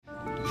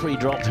Free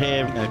drop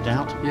here, no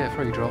doubt. Yeah,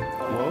 free drop.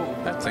 Whoa,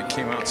 that thing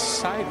came out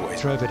sideways.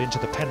 Drove it into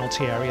the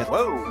penalty area.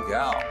 Whoa,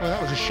 yeah. Well,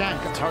 that was a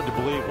shank. It's hard to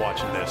believe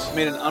watching this.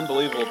 Made an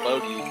unbelievable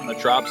bogey in the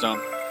drop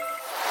zone.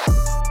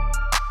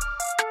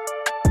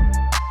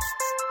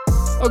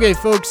 Okay,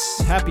 folks,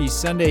 happy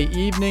Sunday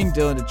evening.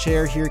 Dylan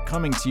DeChair here,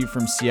 coming to you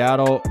from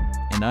Seattle,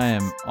 and I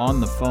am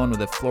on the phone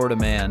with a Florida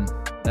man.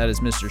 That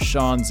is Mr.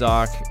 Sean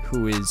Zock,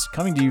 who is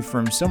coming to you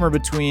from somewhere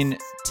between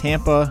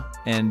Tampa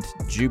and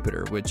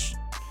Jupiter, which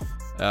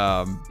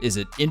is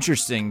an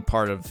interesting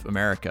part of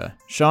America.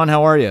 Sean,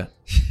 how are you?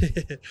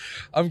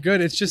 I'm good.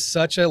 It's just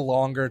such a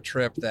longer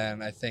trip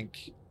than I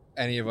think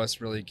any of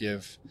us really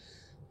give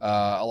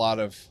a lot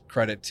of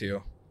credit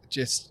to.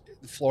 Just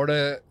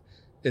Florida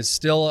is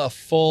still a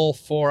full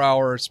 4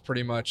 hours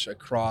pretty much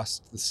across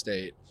the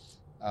state,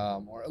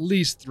 or at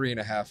least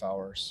 3.5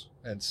 hours.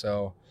 And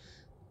so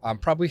I'm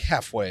probably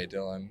halfway,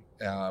 Dylan,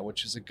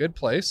 which is a good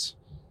place.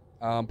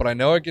 But I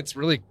know it gets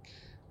really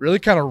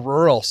kind of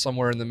rural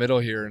somewhere in the middle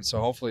here. And so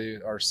hopefully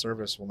our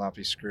service will not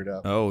be screwed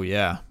up. Oh,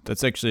 yeah.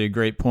 That's actually a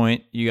great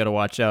point. You got to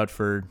watch out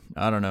for,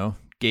 I don't know,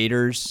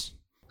 gators,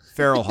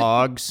 feral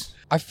hogs.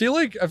 I feel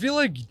like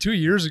 2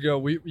 years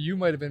ago, you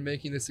might have been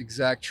making this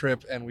exact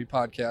trip and we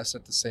podcast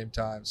at the same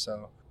time.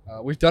 So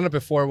we've done it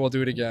before. We'll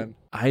do it again.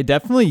 I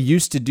definitely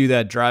used to do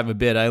that drive a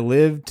bit. I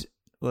lived,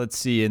 let's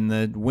see, in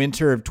the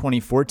winter of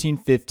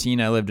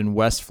 2014-15, I lived in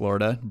West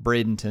Florida,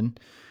 Bradenton.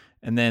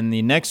 And then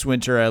the next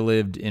winter I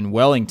lived in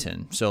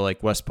Wellington, so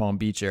like West Palm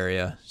Beach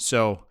area.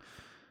 So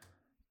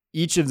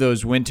each of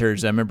those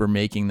winters, I remember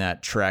making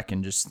that trek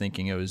and just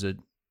thinking it was a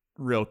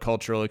real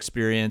cultural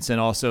experience,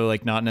 and also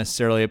like not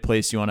necessarily a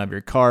place you want to have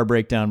your car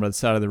break down by the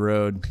side of the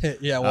road.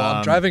 Yeah, well,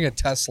 I'm driving a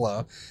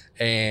Tesla,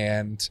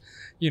 and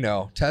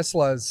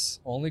Teslas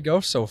only go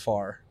so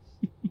far.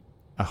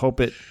 I hope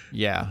I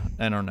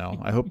don't know.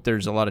 I hope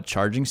there's a lot of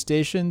charging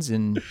stations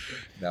in.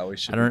 No, we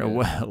should. I don't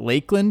know,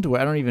 Lakeland.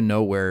 I don't even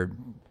know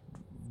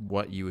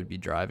what you would be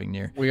driving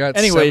near. We got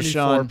anyway,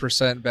 74%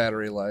 Sean,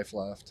 battery life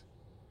left.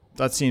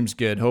 That seems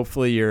good.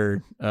 Hopefully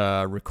your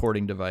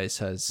recording device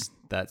has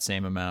that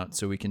same amount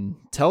so we can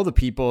tell the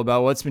people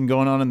about what's been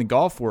going on in the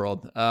golf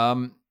world.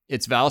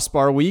 It's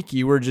Valspar week.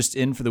 You were just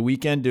in for the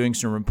weekend doing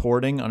some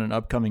reporting on an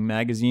upcoming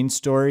magazine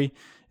story.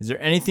 Is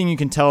there anything you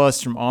can tell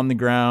us from on the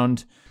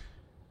ground?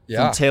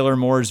 Yeah. From Taylor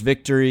Moore's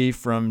victory,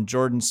 from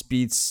Jordan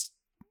Spieth's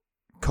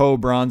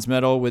co-bronze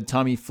medal with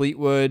Tommy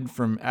Fleetwood,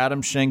 from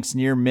Adam Schenk's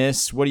near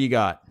miss? What do you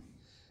got?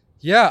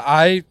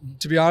 Yeah,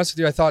 to be honest with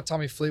you, I thought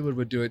Tommy Fleetwood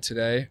would do it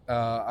today.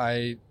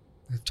 I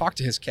talked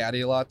to his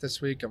caddy a lot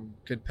this week. I'm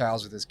good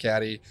pals with his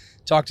caddy.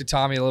 Talked to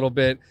Tommy a little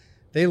bit.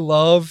 They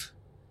love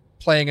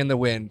playing in the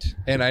wind.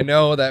 And I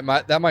know that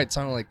might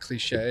sound like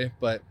cliche,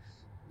 but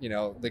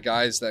the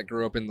guys that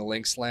grew up in the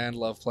links land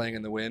love playing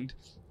in the wind.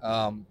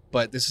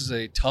 But this is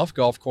a tough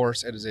golf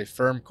course. It is a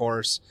firm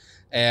course,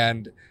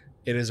 and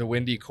it is a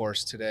windy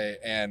course today.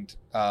 And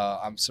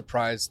I'm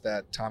surprised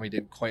that Tommy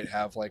didn't quite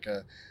have like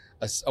a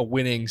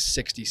winning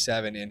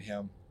 67 in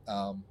him.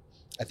 I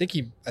think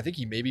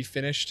he maybe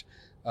finished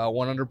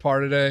 1 under par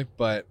today,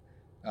 but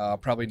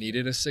probably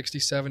needed a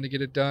 67 to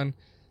get it done.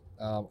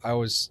 I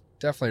was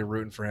definitely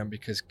rooting for him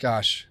because,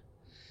 gosh,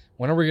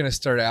 when are we going to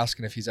start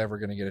asking if he's ever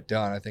going to get it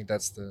done? I think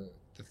that's the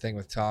thing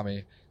with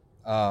Tommy.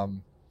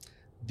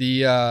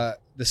 The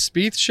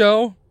Spieth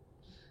show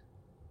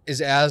is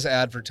as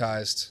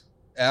advertised,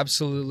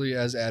 absolutely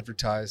as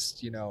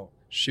advertised.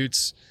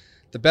 Shoots.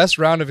 The best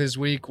round of his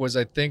week was,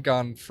 I think,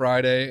 on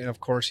Friday, and of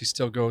course he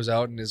still goes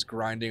out and is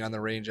grinding on the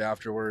range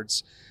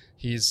afterwards.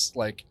 He's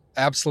like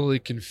absolutely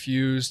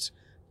confused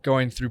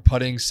going through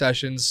putting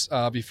sessions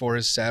before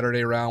his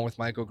Saturday round with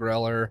Michael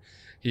Greller.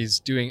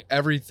 He's doing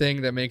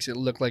everything that makes it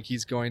look like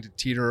he's going to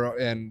teeter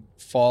and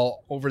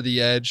fall over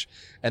the edge,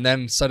 and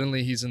then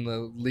suddenly he's in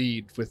the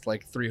lead with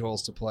like 3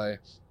 holes to play.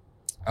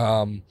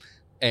 And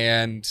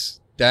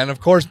then, of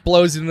course,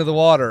 blows it into the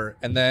water,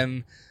 and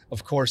then,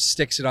 of course,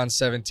 sticks it on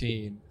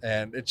 17.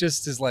 And it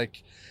just is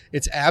like,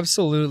 it's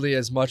absolutely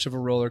as much of a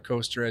roller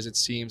coaster as it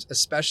seems,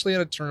 especially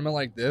at a tournament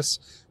like this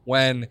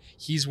when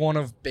he's one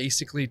of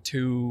basically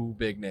 2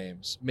 big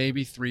names,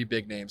 maybe 3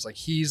 big names. Like,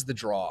 he's the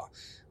draw.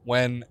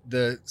 When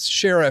the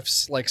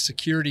sheriff's like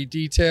security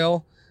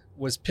detail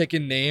was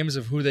picking names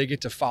of who they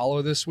get to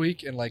follow this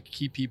week and like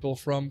keep people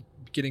from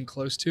getting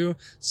close to,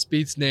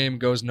 Spieth's name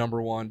goes number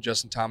 1,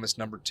 Justin Thomas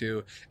number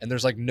 2, and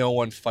there's like no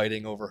one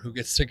fighting over who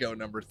gets to go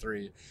number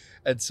 3.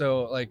 And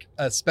so, like,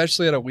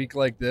 especially at a week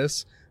like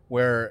this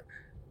where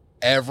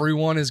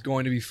everyone is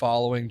going to be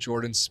following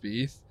Jordan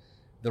Spieth,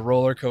 the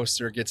roller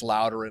coaster gets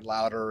louder and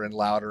louder and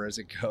louder as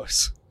it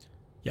goes.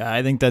 Yeah,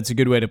 I think that's a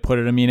good way to put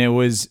it. I mean,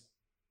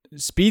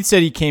 Spieth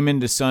said he came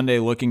into Sunday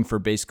looking for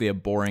basically a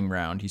boring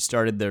round. He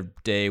started the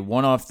day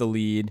 1 off the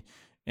lead,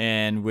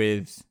 and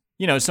with,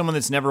 someone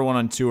that's never won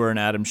on tour and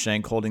Adam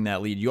Schenk holding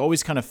that lead, you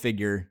always kind of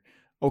figure,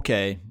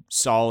 okay,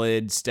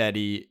 solid,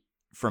 steady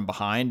from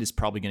behind is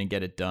probably going to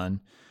get it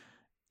done.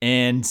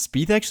 And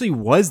Spieth actually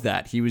was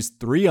that. He was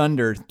 3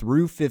 under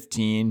through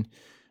 15,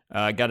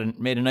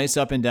 made a nice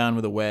up and down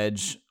with a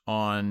wedge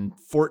on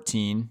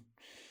 14,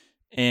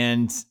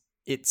 and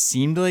it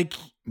seemed like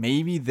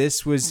maybe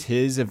this was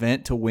his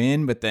event to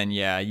win, but then,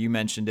 yeah, you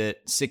mentioned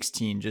it,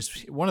 16,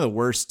 just one of the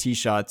worst tee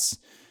shots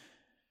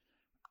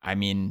I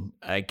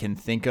can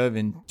think of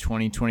in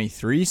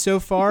 2023 so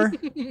far.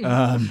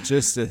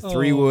 Just a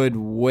 3-wood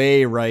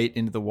way right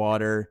into the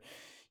water.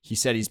 He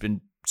said he's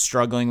been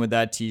struggling with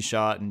that tee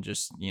shot and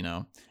just,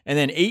 and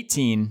then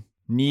 18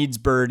 needs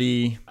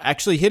birdie,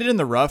 actually hit it in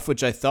the rough,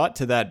 which I thought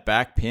to that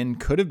back pin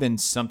could have been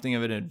something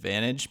of an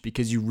advantage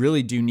because you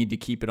really do need to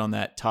keep it on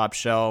that top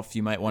shelf.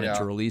 You might want it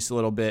to release a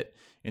little bit.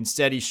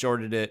 Instead, he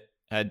shorted it,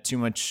 had too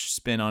much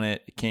spin on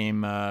it. It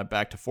came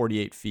back to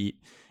 48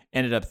 feet,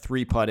 ended up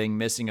 3-putting,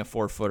 missing a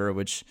 4-footer,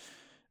 which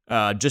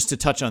just to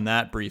touch on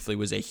that briefly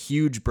was a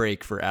huge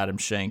break for Adam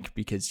Schenk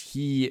because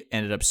he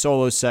ended up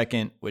solo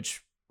second,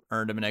 which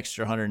earned him an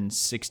extra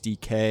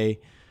 $160K.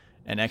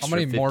 An extra How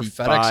many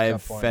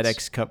 55 more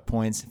FedEx Cup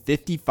points.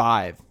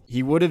 55.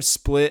 He would have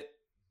split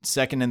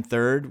second and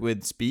third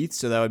with Spieth,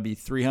 so that would be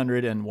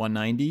 300 and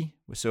 190,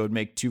 so it would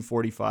make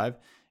 245.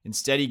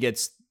 Instead, he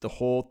gets the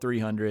whole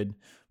 300,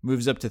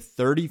 moves up to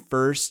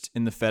 31st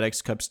in the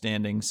FedEx Cup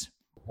standings.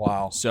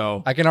 Wow.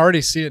 So I can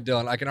already see it,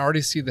 Dylan. I can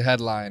already see the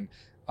headline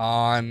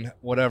on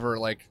whatever,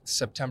 like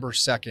September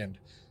 2nd.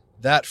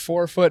 That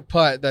 4-foot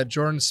putt that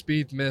Jordan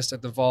Spieth missed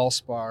at the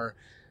Valspar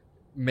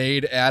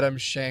made Adam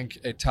Schenk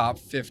a top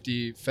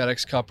 50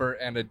 FedEx Cupper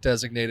and a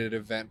designated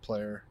event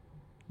player.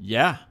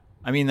 Yeah.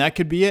 That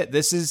could be it.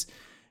 This is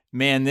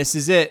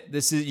it.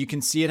 You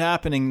can see it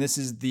happening. This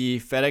is the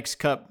FedEx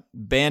Cup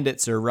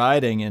bandits are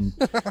riding, and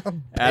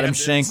Adam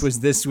Schenk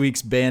was this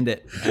week's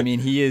bandit.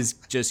 He is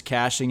just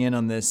cashing in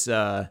on this.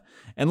 And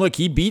look,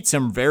 he beat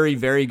some very,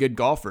 very good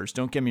golfers.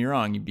 Don't get me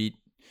wrong. He beat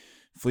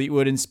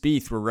Fleetwood and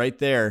Spieth. We're right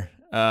there.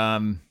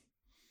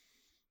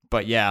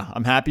 But yeah,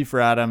 I'm happy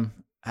for Adam.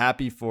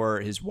 Happy for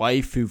his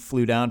wife who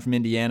flew down from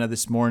Indiana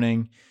this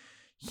morning.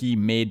 He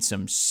made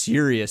some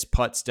serious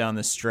putts down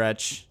the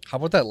stretch. How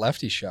about that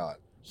lefty shot?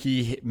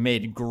 He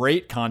made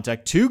great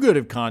contact, too good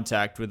of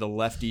contact with a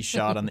lefty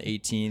shot on the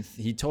 18th.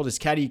 He told his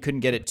caddy he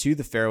couldn't get it to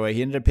the fairway.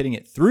 He ended up hitting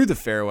it through the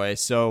fairway.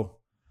 So,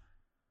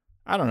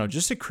 I don't know,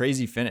 just a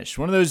crazy finish.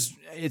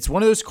 It's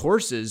one of those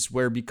courses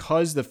where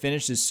because the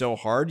finish is so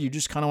hard, you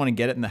just kind of want to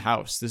get it in the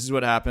house. This is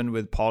what happened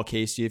with Paul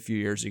Casey a few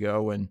years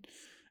ago when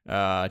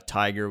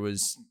Tiger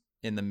was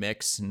in the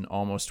mix and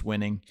almost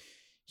winning.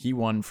 He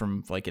won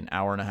from like an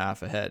hour and a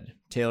half ahead.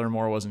 Taylor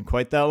Moore wasn't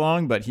quite that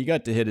long, but he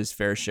got to hit his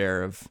fair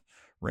share of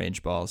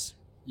range balls.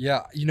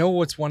 Yeah.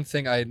 What's one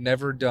thing I had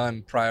never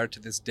done prior to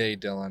this day,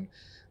 Dylan,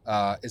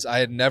 is I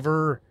had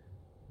never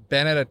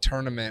been at a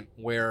tournament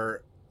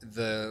where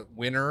the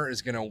winner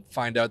is going to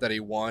find out that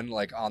he won,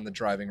 like on the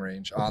driving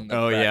range, on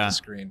the practice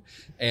screen.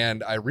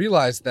 And I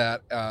realized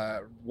that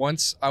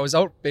once I was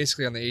out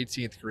basically on the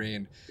 18th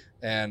green,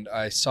 and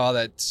I saw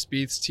that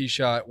Spieth's tee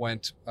shot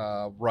went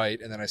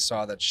right, and then I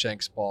saw that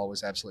Schenk's ball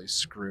was absolutely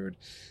screwed.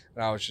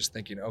 And I was just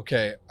thinking,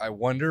 okay, I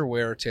wonder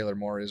where Taylor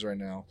Moore is right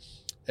now.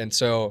 And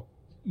so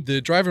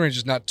the driving range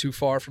is not too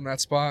far from that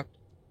spot.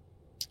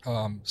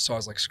 So I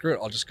was like, screw it,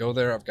 I'll just go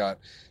there. I've got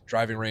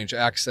driving range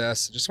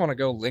access. I just want to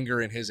go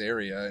linger in his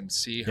area and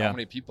see how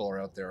many people are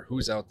out there,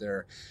 who's out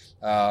there.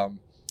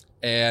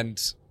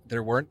 And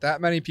there weren't that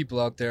many people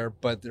out there,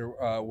 but there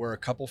were a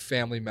couple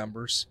family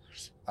members.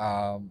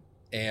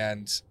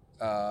 It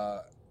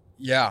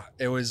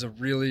was a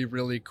really,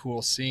 really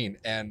cool scene.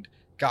 And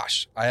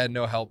gosh, I had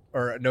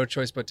no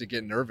choice but to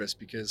get nervous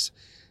because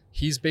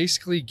he's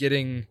basically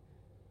getting,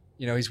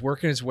 he's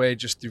working his way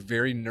just through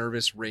very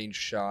nervous range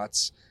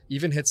shots.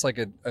 Even hits like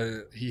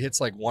he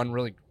hits like one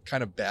really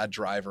kind of bad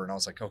driver. And I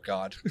was like, oh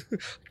God, I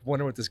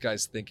wonder what this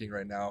guy's thinking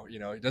right now. He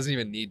doesn't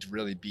even need to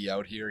really be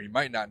out here. He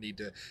might not need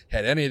to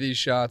hit any of these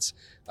shots.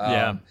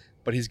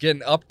 But he's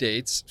getting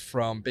updates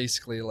from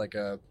basically like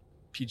a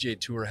PGA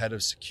Tour head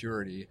of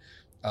security.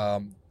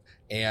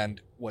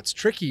 And what's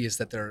tricky is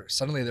that there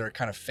are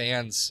kind of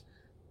fans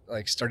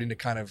like starting to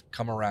kind of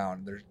come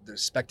around. The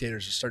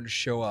spectators are starting to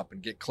show up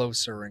and get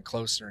closer and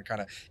closer and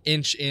kind of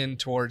inch in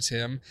towards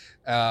him.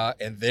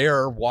 And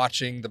they're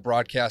watching the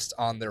broadcast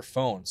on their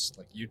phones,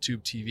 like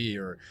YouTube TV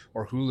or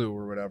Hulu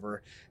or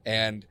whatever.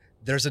 And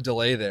there's a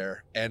delay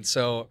there. And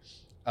so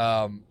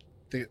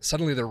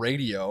suddenly the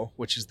radio,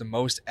 which is the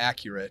most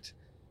accurate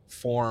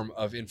form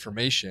of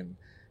information,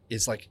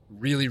 is like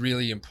really,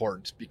 really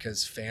important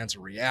because fans are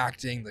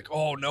reacting like,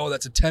 oh no,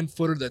 that's a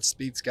 10-footer that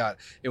Spieth's got.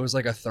 It was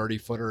like a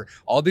 30-footer.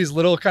 All these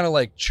little kind of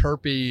like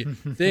chirpy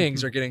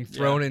things are getting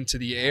thrown into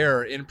the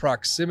air in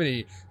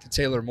proximity to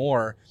Taylor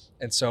Moore.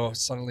 And so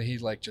suddenly he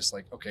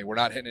okay, we're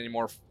not hitting any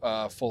more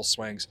full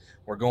swings.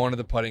 We're going to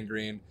the putting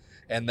green.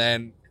 And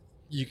then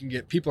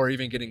people are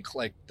even getting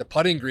like the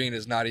putting green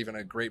is not even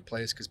a great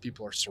place because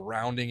people are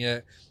surrounding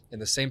it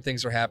and the same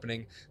things are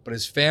happening. But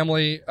his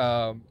family,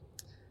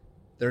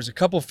 there's a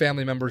couple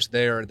family members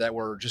there that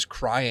were just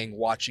crying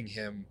watching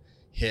him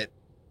hit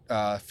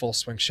full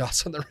swing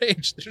shots on the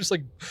range. They're just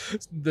like,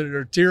 there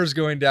are tears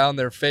going down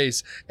their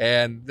face.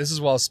 And this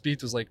is while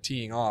Spieth was like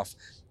teeing off.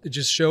 It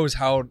just shows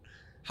how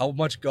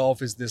much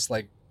golf is this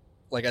like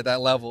like at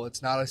that level,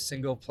 it's not a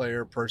single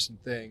player person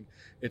thing.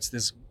 It's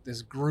this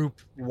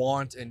group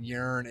want and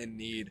yearn and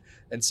need.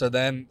 And so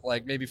then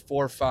like maybe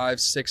 4, 5,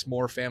 6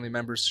 more family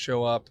members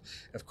show up.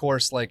 Of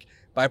course, like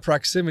by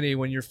proximity,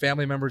 when your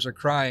family members are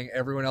crying,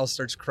 everyone else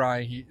starts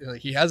crying.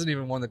 He hasn't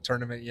even won the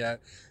tournament yet.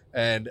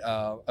 And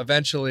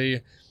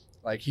eventually,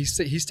 like he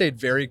stayed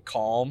very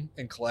calm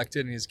and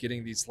collected, and he's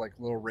getting these like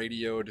little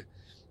radioed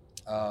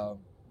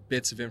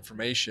bits of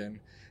information.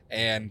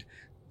 And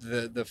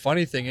the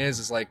funny thing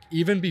is like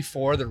even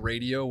before the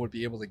radio would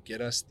be able to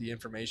get us the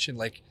information,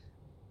 like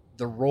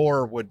the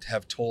roar would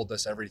have told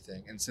us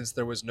everything. And since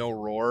there was no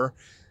roar,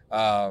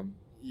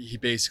 he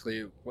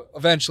basically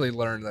eventually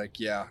learned like,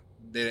 yeah,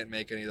 they didn't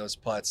make any of those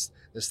putts.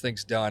 This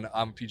thing's done.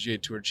 I'm a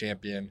PGA Tour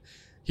champion.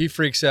 He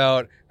freaks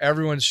out.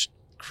 Everyone's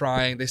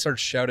crying. They start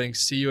shouting,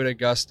 "See you at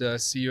Augusta!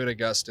 See you at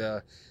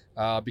Augusta!"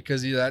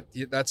 Because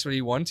that's what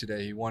he won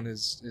today. He won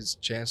his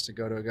chance to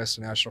go to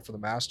Augusta National for the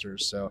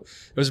Masters. So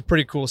it was a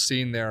pretty cool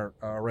scene there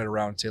right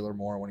around Taylor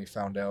Moore when he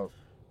found out.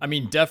 I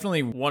mean,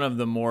 definitely one of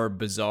the more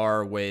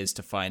bizarre ways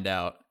to find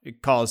out.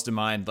 It calls to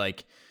mind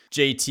like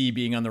JT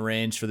being on the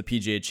range for the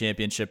PGA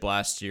Championship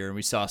last year, and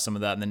we saw some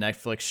of that in the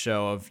Netflix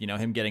show of, you know,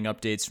 him getting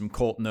updates from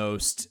Colt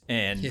Knost,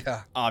 and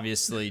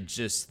obviously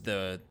just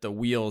the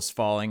wheels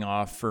falling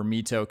off for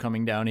Mito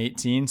coming down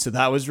 18. So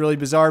that was really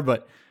bizarre,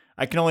 but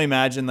I can only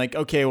imagine like,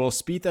 okay, well,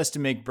 Spieth has to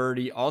make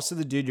birdie. Also,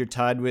 the dude you're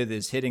tied with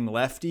is hitting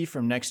lefty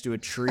from next to a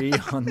tree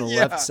on the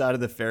left side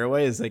of the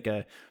fairway. Is like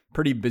a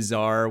pretty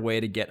bizarre way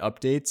to get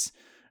updates.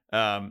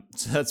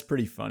 So that's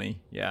pretty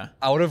funny. Yeah.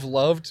 I would have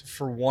loved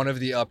for one of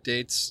the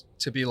updates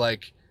to be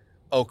like,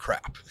 oh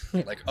crap.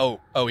 Like, oh,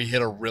 he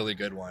hit a really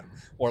good one.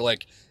 Or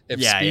like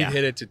if Speed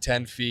hit it to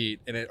 10 feet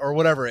and or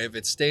whatever, if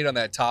it stayed on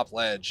that top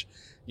ledge,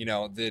 you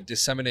know, the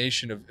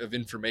dissemination of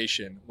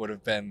information would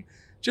have been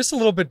just a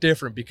little bit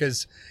different,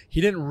 because he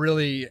didn't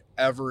really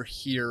ever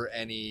hear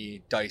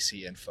any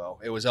dicey info.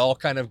 It was all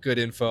kind of good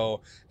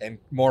info and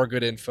more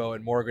good info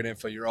and more good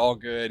info. You're all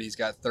good. He's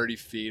got 30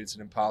 feet. It's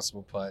an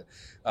impossible putt.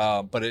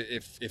 But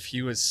if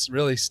he was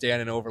really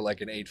standing over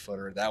like an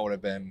 8-footer, that would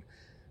have been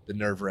the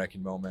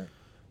nerve-wracking moment.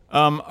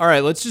 All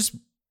right, let's just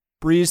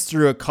breeze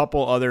through a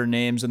couple other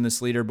names on this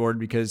leaderboard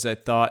because I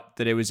thought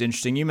that it was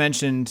interesting. You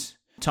mentioned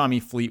Tommy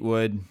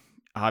Fleetwood,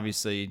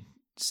 obviously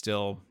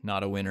still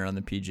not a winner on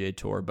the PGA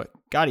Tour, but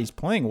God, he's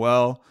playing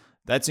well.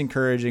 That's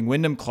encouraging.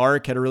 Wyndham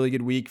Clark had a really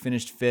good week,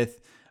 finished 5th.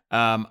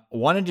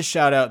 Wanted to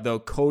shout out, though,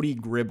 Cody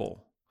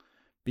Gribble,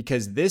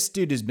 because this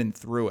dude has been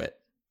through it.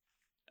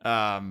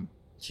 Got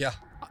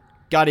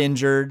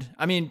injured.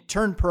 I mean,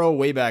 turned pro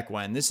way back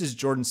when. This is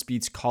Jordan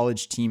Spieth's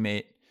college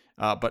teammate,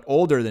 but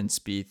older than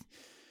Spieth.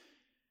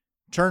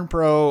 Turned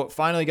pro,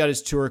 finally got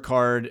his tour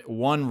card,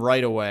 won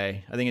right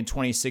away. I think in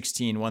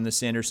 2016, won the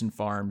Sanderson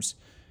Farms.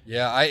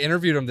 Yeah, I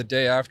interviewed him the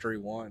day after he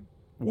won.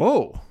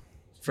 Whoa.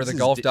 For the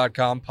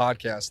golf.com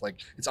podcast. Like,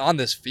 it's on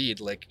this feed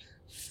like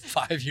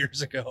 5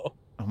 years ago.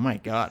 Oh my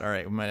God. All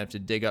right. We might have to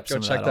dig up some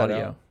of that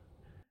audio. Out.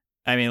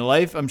 I mean,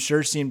 life, I'm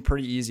sure, seemed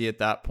pretty easy at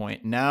that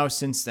point. Now,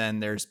 since then,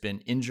 there's been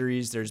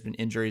injuries. There's been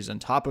injuries on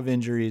top of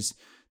injuries.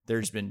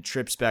 There's been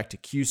trips back to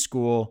Q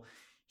school.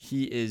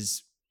 He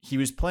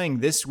was playing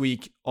this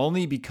week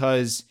only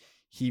because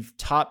he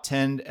top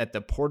 10'd at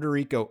the Puerto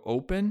Rico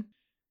Open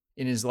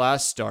in his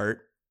last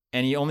start.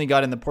 And he only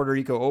got in the Puerto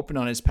Rico Open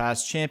on his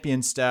past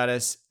champion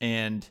status.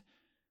 And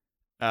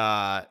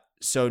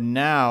so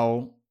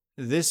now,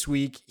 this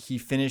week, he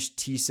finished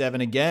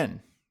T7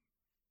 again.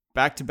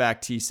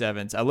 Back-to-back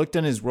T7s. I looked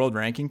on his world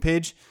ranking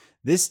page.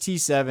 This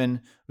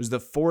T7 was the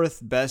 4th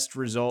best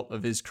result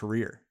of his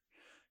career.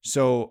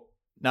 So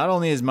not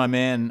only is my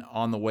man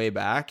on the way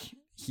back,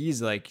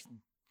 he's like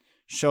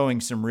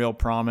showing some real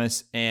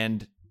promise,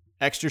 and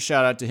extra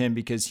shout out to him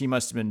because he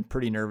must have been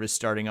pretty nervous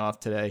starting off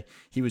today.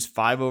 He was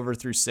 5 over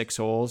through 6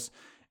 holes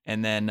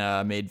and then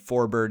made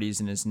 4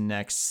 birdies in his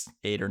next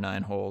 8 or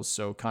 9 holes.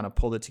 So kind of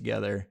pulled it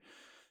together,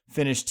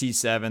 finished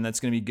T7. That's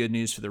going to be good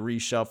news for the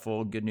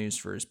reshuffle, good news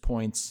for his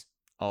points,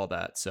 all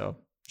that. So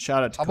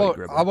shout out to Cody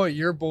Gribble. How about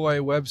your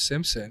boy Webb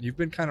Simpson? You've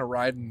been kind of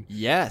riding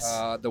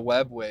the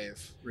Webb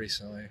wave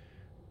recently.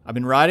 I've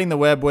been riding the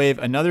Webb wave,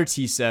 another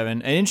T7,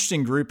 an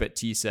interesting group at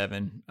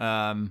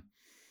T7.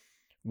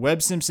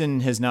 Webb Simpson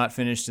has not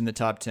finished in the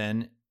top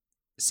 10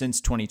 since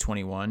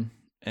 2021,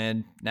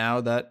 and now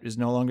that is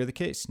no longer the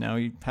case. Now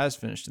he has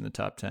finished in the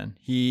top 10.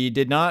 He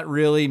did not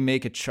really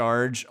make a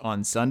charge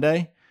on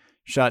Sunday,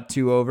 shot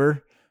 2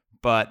 over,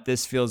 but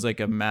this feels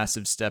like a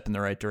massive step in the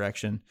right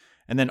direction.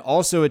 And then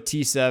also at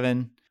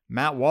T7,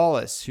 Matt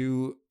Wallace,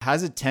 who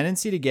has a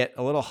tendency to get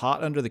a little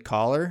hot under the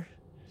collar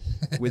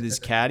with his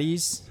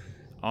caddies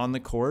on the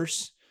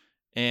course,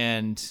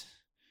 and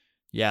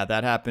yeah,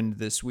 that happened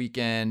this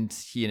weekend.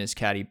 He and his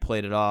caddy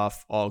played it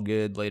off all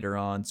good later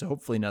on. So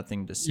hopefully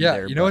nothing to see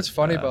there. You know what's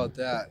funny about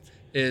that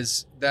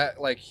is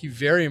that like he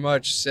very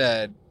much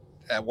said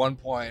at one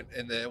point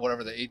in the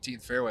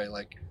 18th fairway,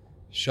 like,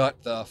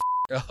 shut the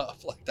up.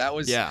 Like that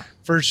was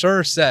for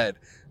sure said,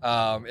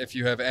 if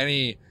you have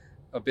any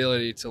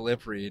ability to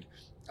lip read.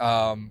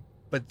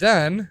 But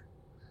then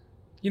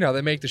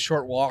they make the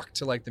short walk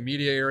to like the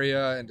media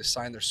area and to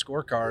sign their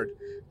scorecard,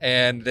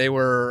 and they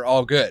were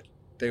all good.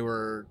 They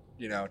were,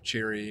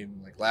 cheery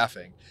and like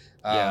laughing,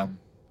 Yeah.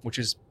 which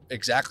is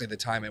exactly the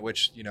time at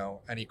which,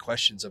 any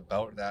questions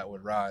about that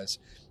would rise.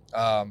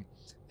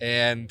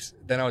 And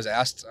then I was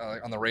asked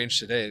on the range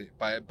today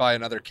by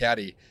another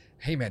caddy,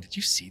 hey man, did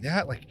you see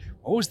that? Like,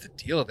 what was the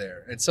deal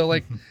there? And so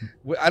like,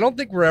 I don't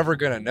think we're ever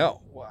going to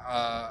know.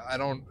 I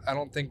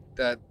don't think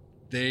that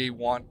they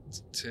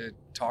want to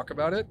talk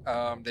about it.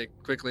 They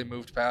quickly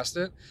moved past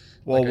it.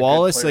 Well, Like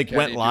Wallace caddy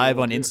went live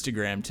will on do.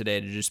 Instagram today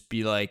to just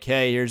be like,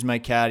 "Hey, here's my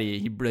caddy."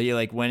 He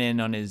like went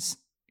in on his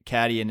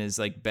caddy in his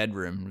like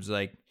bedroom. It was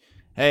like,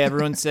 "Hey,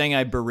 everyone's saying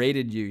I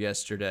berated you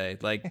yesterday."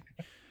 Like,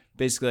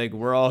 basically, like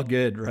we're all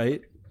good,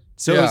 right?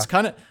 So Yeah. it's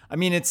kind of. I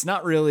mean, it's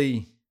not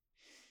really.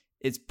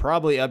 It's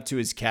probably up to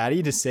his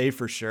caddy to say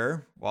for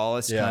sure.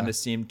 Wallace kind of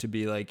seemed to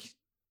be like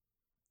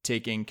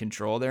taking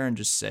control there and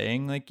just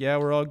saying like, "Yeah,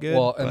 we're all good."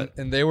 Well,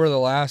 and they were the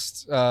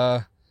last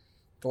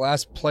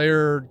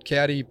player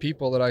caddy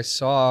people that I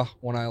saw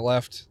when I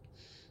left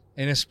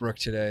Innisbrook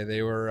today.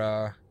 They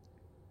were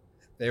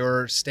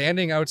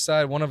standing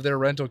outside one of their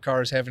rental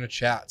cars having a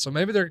chat. So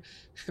maybe maybe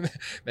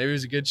it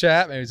was a good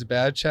chat, maybe it's a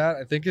bad chat.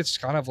 I think it's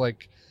kind of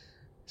like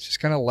it's just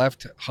kind of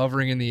left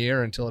hovering in the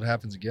air until it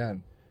happens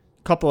again.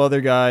 Couple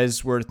other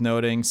guys worth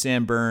noting.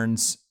 Sam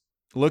Burns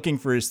looking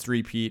for his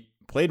three-peat.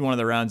 Played one of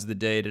the rounds of the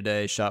day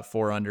today, shot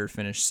 4 under,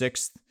 finished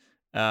 6th.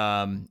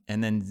 And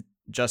then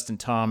Justin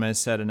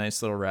Thomas had a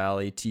nice little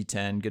rally,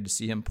 T10. Good to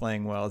see him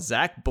playing well.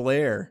 Zach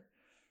Blair,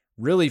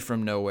 really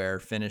from nowhere,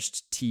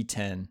 finished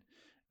T10,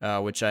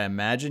 which I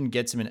imagine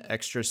gets him an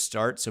extra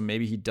start. So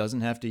maybe he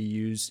doesn't have to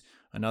use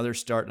another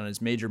start on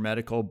his major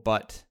medical,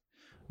 but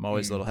I'm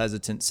always a little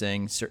hesitant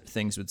saying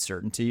things with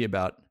certainty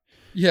about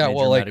major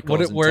well, like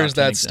medicals and where's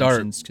top 10 that start?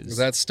 exemptions, 'cause Does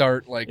that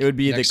start like it would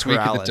be next the week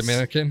at Corrales. the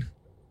Dominican?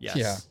 Yes.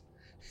 Yeah.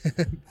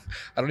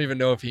 I don't even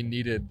know if he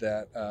needed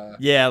that.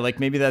 Yeah, like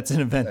maybe that's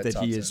an event that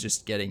top he is 10.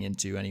 just getting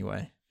into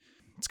anyway.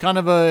 It's kind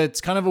of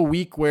a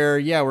week where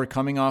we're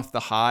coming off the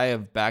high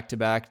of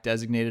back-to-back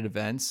designated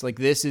events. Like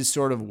this is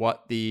sort of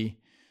what the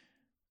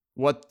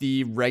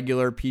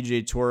regular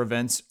PGA Tour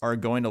events are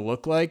going to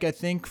look like, I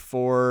think,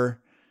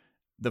 for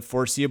the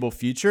foreseeable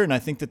future. And I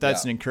think that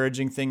that's an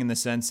encouraging thing in the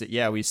sense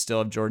that, we still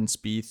have Jordan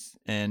Spieth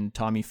and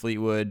Tommy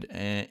Fleetwood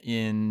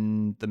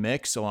in the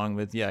mix, along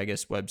with, I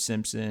guess Webb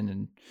Simpson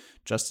and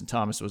Justin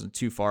Thomas wasn't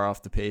too far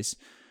off the pace.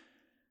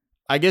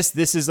 I guess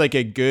this is like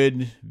a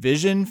good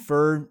vision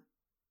for,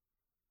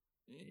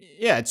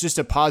 it's just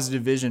a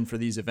positive vision for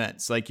these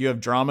events. Like you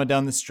have drama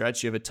down the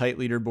stretch, you have a tight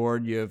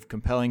leaderboard, you have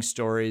compelling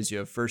stories, you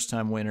have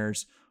first-time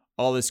winners,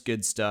 all this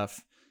good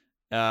stuff.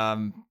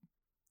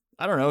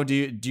 I don't know.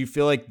 Do you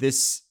feel like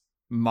this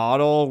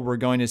model we're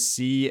going to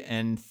see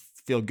and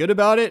feel good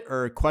about it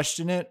or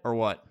question it or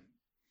what?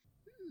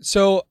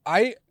 So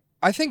I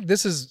think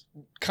this is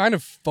kind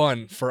of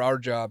fun for our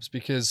jobs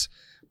because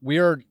we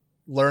are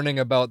learning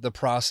about the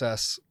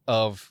process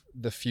of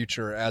the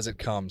future as it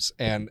comes.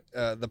 And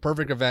the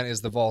perfect event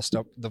is the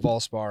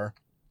Valspar,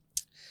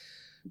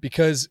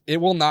 because it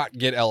will not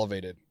get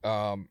elevated,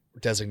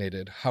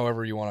 designated,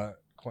 however you want to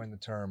coin the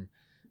term,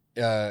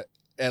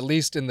 at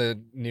least in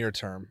the near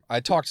term. I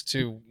talked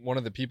to one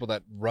of the people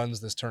that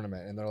runs this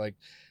tournament, and they're like,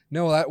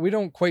 no, we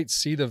don't quite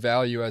see the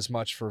value as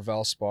much for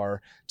Valspar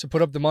to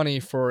put up the money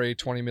for a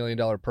 $20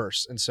 million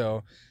purse. And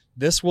so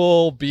this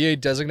will be a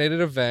designated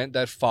event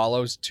that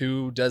follows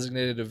 2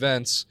 designated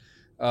events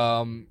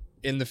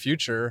in the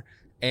future.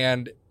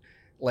 And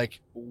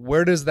like,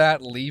 where does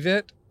that leave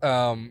it?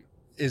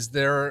 Is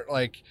there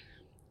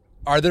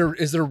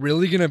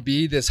really going to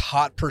be this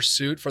hot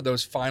pursuit for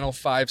those final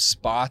 5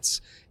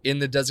 spots in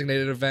the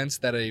designated events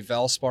that a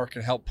Valspar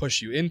can help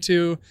push you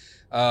into?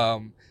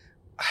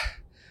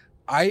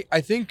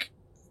 I think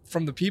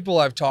from the people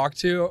I've talked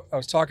to, I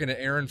was talking to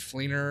Aaron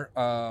Fleener,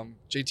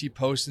 JT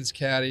Poston's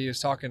caddy. I was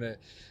talking to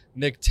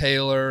Nick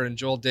Taylor and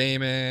Joel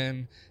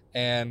Damon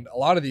and a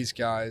lot of these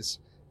guys.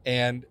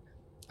 And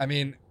I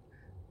mean,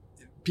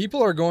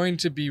 people are going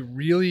to be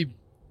really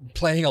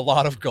playing a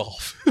lot of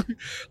golf.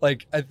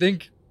 Like, I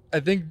think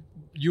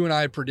you and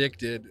I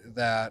predicted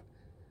that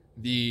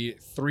the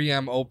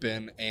 3M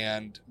Open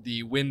and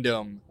the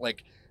Wyndham,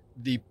 like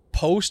the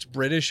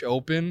post-British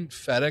Open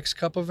FedEx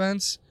Cup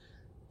events,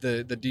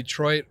 the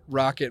Detroit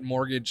Rocket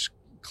Mortgage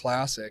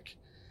Classic,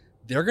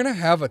 they're going to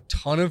have a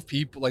ton of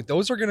people. Like,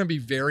 those are going to be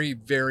very,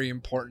 very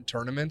important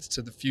tournaments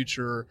to the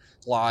future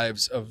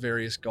lives of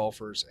various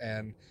golfers.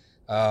 And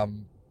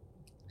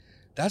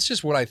that's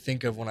just what I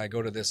think of when I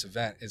go to this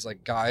event, is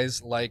like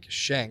guys like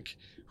Schenk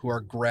who are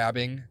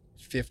grabbing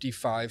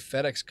 55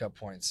 FedEx Cup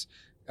points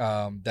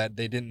that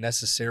they didn't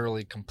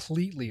necessarily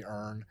completely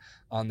earn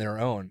on their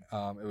own.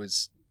 It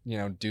was,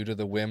 due to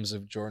the whims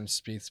of Jordan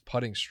Spieth's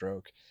putting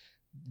stroke.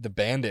 The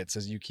bandits,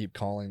 as you keep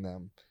calling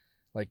them,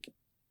 like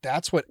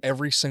that's what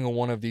every single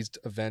one of these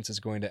events is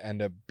going to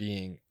end up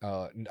being.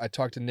 I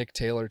talked to Nick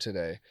Taylor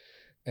today,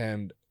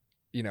 and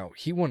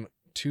he won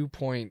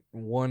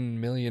 $2.1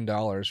 million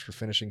for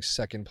finishing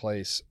second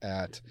place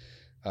at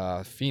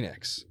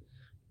Phoenix.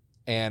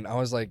 And I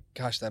was like,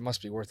 gosh, that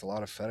must be worth a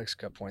lot of FedEx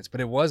Cup points.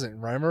 But it wasn't.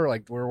 Remember,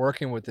 like, we're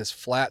working with this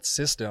flat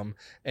system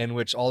in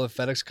which all the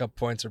FedEx Cup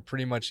points are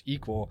pretty much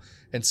equal.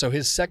 And so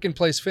his second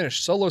place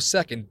finish, solo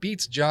second,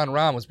 beats John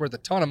Rahm, was worth a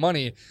ton of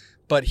money,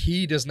 but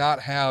he does not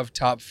have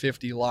top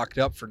 50 locked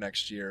up for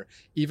next year,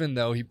 even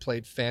though he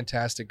played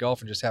fantastic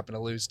golf and just happened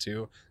to lose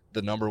to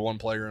the number one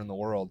player in the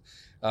world.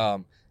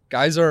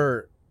 Guys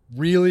are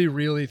really,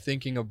 really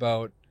thinking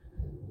about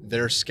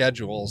their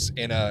schedules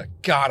in a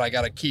God, I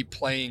got to keep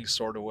playing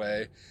sort of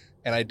way.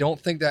 And I don't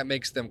think that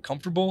makes them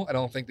comfortable. I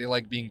don't think they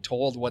like being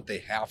told what they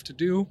have to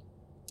do.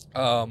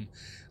 I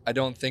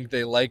don't think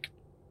they like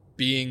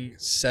being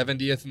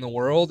 70th in the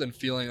world and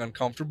feeling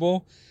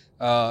uncomfortable.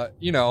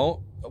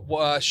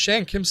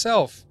 Shank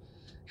himself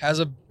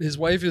his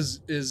wife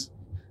is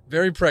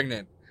very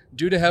pregnant,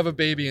 due to have a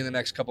baby in the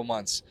next couple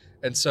months.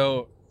 And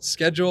so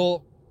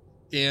schedule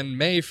in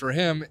May for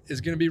him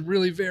is going to be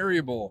really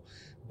variable.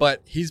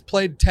 But he's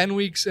played 10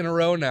 weeks in a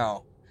row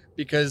now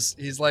because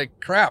he's like,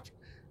 crap,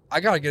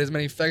 I got to get as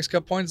many FedEx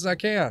Cup points as I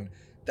can.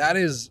 That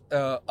is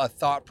a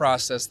thought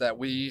process that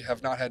we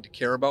have not had to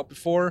care about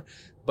before,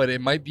 but it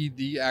might be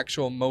the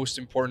actual most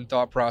important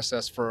thought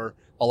process for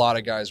a lot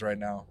of guys right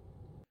now.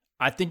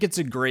 I think it's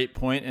a great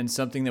point and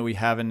something that we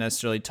haven't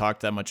necessarily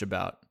talked that much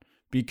about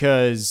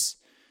because,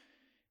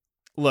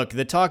 look,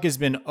 the talk has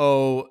been,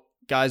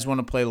 guys want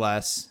to play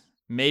less.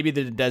 Maybe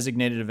the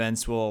designated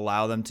events will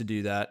allow them to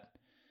do that.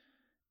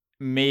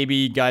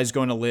 Maybe guys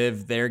going to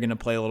live, they're going to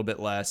play a little bit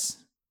less.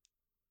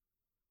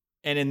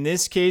 And in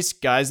this case,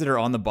 guys that are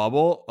on the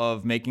bubble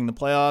of making the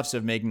playoffs,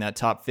 of making that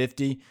top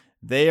 50,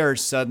 they are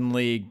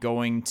suddenly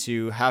going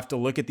to have to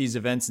look at these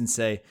events and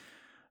say,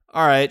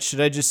 all right, should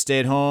I just stay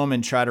at home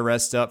and try to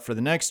rest up for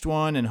the next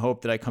one and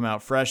hope that I come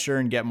out fresher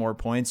and get more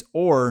points?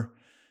 Or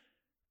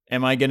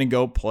am I going to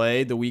go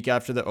play the week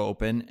after the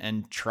Open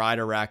and try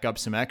to rack up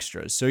some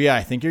extras? So yeah,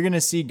 I think you're going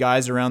to see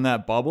guys around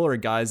that bubble or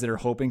guys that are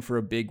hoping for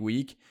a big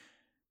week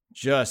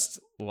just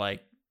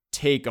like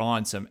take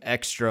on some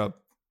extra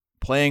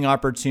playing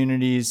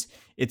opportunities.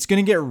 It's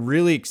going to get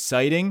really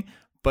exciting,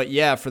 but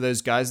yeah, for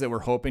those guys that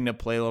were hoping to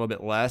play a little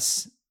bit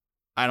less,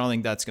 I don't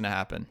think that's going to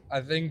happen. I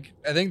think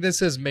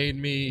this has made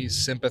me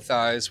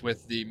sympathize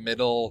with the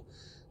middle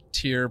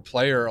tier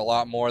player a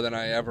lot more than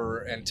I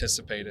ever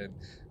anticipated.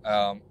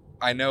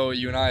 I know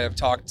you and I have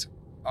talked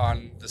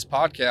on this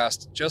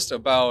podcast just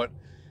about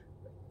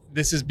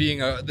this is being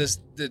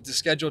the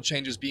schedule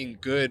changes being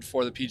good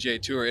for the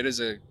PGA Tour. It is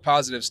a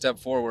positive step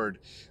forward.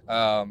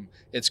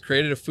 It's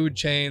created a food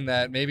chain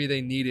that maybe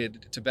they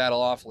needed to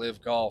battle off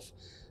Live Golf.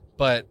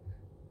 But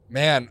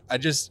man,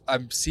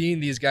 I'm seeing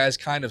these guys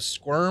kind of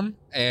squirm,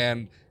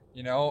 and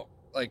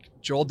like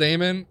Joel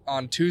Damon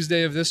on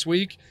Tuesday of this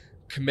week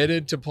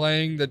committed to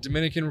playing the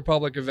Dominican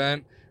Republic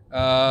event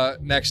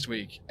next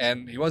week,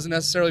 and he wasn't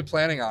necessarily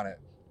planning on it.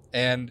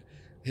 And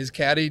his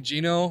caddy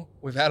Gino,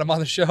 we've had him on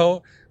the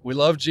show. We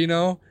love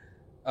Gino.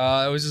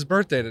 It was his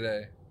birthday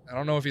today. I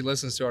don't know if he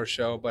listens to our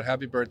show, but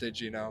happy birthday,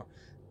 Gino.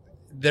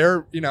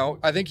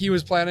 I think he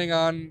was planning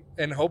on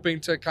and hoping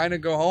to kind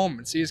of go home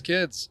and see his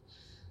kids,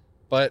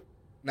 but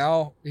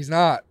now he's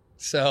not.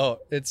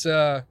 So it's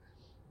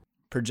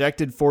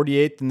projected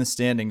 48th in the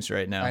standings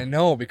right now. I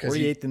know, because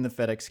 48th in the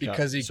FedEx Cup.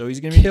 Because so he's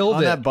going to be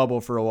on it. That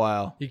bubble for a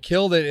while. He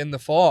killed it in the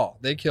fall.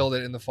 They killed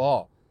it in the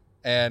fall,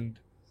 and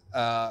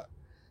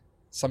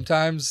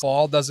sometimes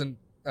fall doesn't.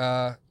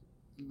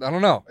 I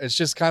don't know. It's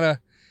just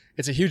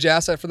it's a huge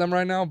asset for them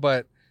right now,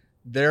 but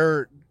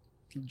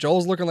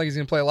Joel's looking like he's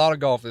going to play a lot of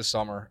golf this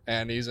summer,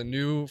 and he's a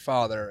new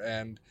father,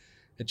 and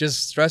it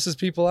just stresses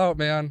people out,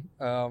 man.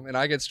 And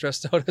I get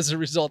stressed out as a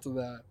result of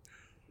that.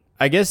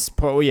 I guess,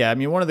 yeah, I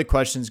mean, one of the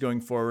questions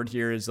going forward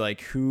here is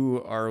like,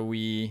 who are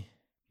we,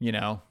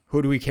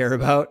 who do we care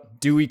about?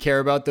 Do we care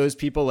about those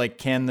people? Like,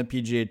 can the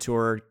PGA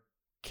Tour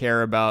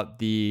care about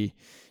the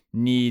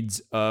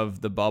needs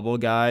of the bubble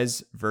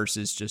guys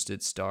versus just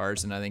its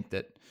stars? And I think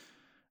that,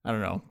 I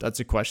don't know, that's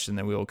a question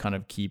that we will kind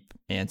of keep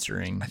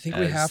answering. I think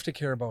we have to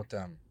care about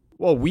them.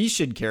 Well, we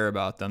should care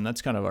about them.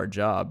 That's kind of our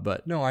job,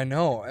 but no, I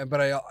know. But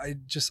I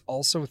just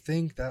also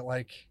think that,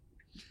 like,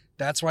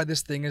 that's why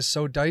this thing is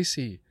so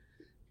dicey.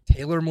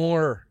 Taylor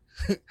Moore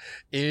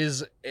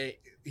he's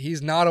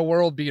not a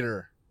world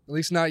beater, at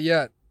least not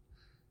yet.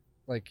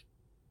 Like,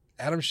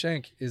 Adam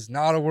Schenk is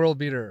not a world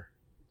beater,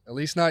 at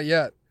least not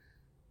yet.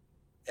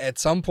 At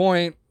some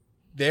point,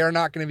 they are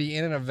not going to be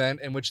in an event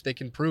in which they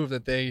can prove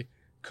that they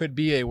could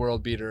be a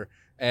world beater.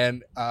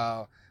 And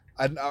I'm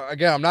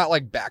not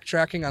like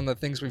backtracking on the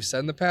things we've said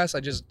in the past.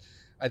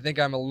 I think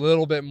I'm a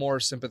little bit more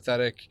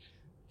sympathetic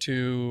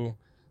to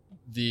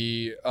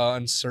the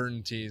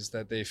uncertainties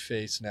that they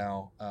face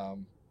now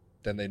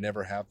than they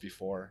never have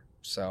before.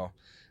 So,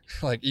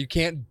 like, you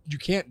can't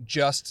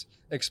just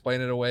explain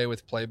it away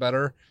with play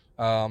better.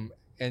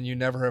 And you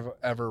never have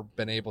ever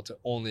been able to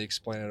only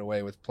explain it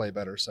away with play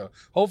better. So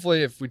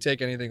hopefully, if we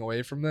take anything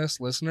away from this,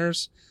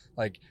 listeners,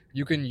 like,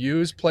 you can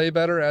use play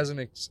better as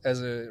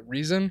a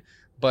reason,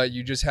 but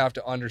you just have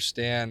to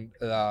understand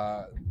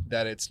that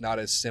it's not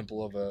as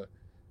simple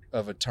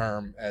of a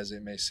term as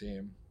it may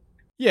seem.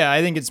 Yeah,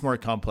 I think it's more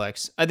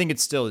complex. I think it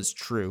still is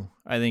true.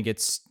 I think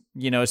it's,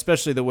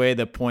 especially the way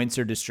the points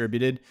are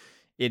distributed,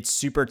 it's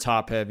super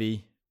top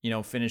heavy.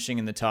 Finishing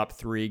in the top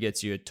 3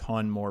 gets you a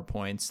ton more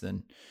points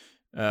than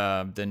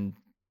as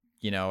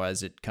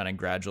it kind of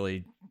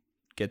gradually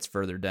gets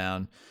further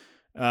down.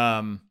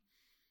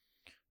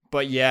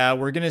 But yeah,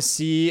 we're going to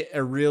see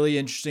a really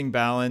interesting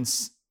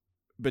balance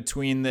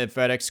between the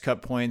FedEx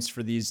Cup points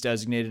for these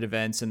designated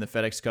events and the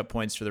FedEx Cup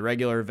points for the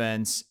regular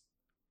events.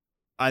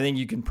 I think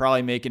you can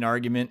probably make an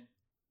argument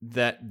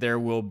that there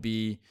will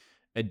be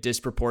a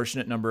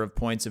disproportionate number of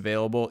points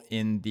available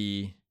in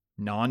the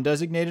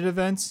non-designated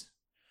events,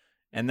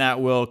 and that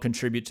will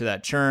contribute to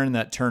that churn,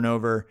 that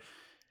turnover,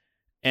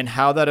 and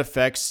how that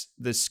affects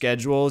the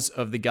schedules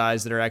of the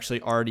guys that are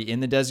actually already in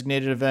the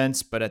designated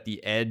events, but at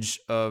the edge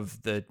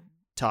of the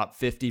top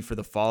 50 for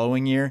the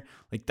following year.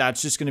 Like,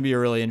 that's just going to be a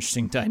really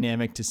interesting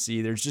dynamic to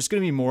see. There's just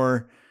going to be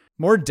more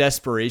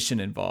desperation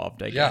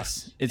involved, I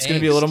guess. It's going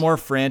to be a little more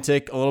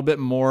frantic, a little bit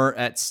more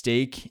at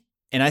stake.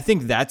 And I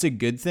think that's a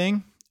good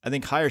thing. I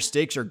think higher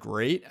stakes are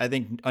great. I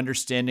think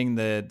understanding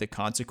the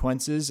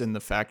consequences and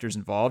the factors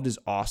involved is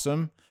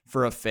awesome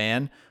for a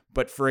fan.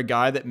 But for a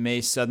guy that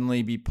may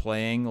suddenly be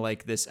playing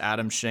like this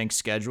Adam Schenk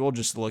schedule,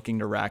 just looking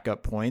to rack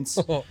up points,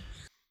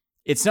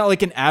 it's not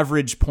like an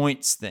average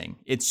points thing.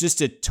 It's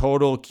just a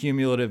total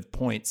cumulative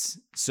points.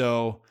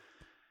 So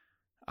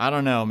I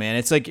don't know, man.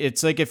 It's like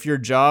if your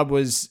job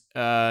was,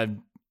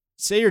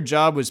 say your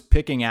job was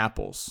picking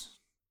apples.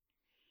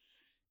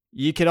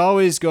 You could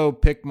always go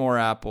pick more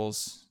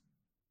apples,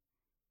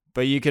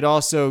 but you could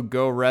also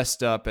go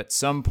rest up at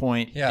some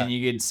point, and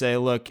you could say,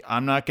 look,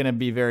 I'm not going to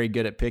be very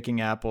good at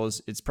picking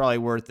apples. It's probably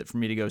worth it for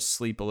me to go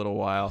sleep a little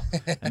while,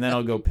 and then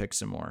I'll go pick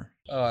some more.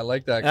 Oh, I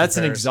like that. That's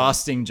an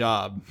exhausting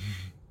job.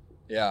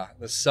 Yeah,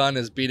 the sun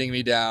is beating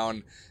me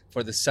down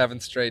for the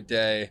 7th straight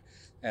day,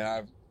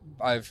 and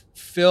I've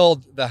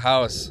filled the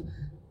house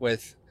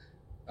with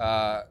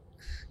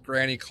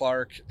Granny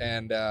Clark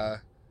and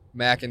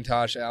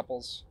Macintosh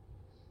apples,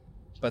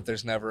 but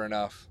there's never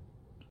enough.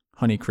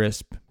 Honey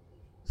Crisp.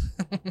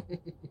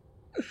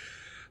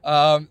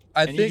 I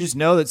think you just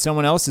know that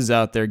someone else is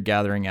out there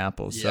gathering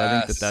apples. So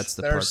I think that's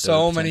the part. There's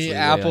so many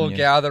apple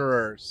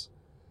gatherers.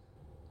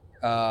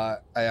 I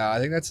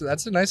think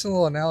that's a nice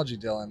little analogy,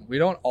 Dylan. We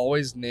don't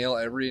always nail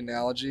every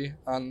analogy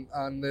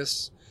on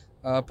this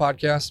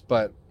podcast,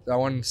 but that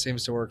one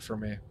seems to work for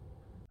me.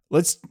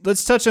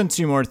 Let's touch on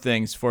 2 more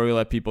things before we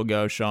let people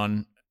go,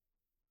 Sean.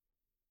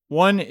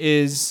 One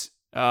is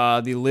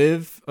the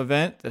LIV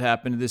event that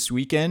happened this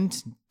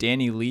weekend.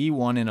 Danny Lee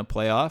won in a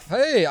playoff.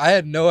 Hey, I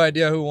had no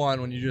idea who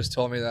won when you just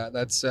told me that.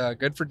 That's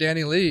good for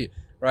Danny Lee,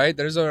 right?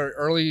 There's our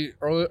early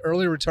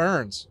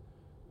returns.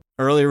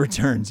 Early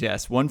returns,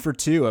 yes. 1 for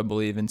 2, I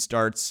believe, and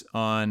starts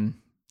on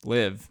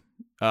LIV.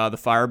 The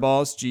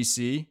Fireballs,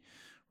 GC,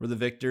 were the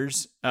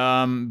victors.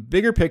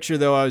 Bigger picture,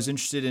 though, I was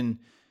interested in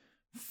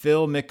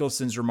Phil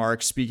Mickelson's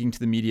remarks speaking to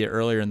the media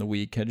earlier in the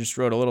week. I just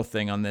wrote a little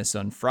thing on this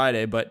on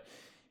Friday, but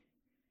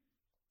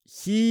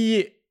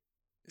he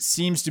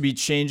seems to be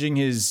changing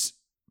his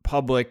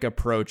public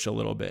approach a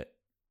little bit.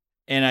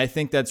 And I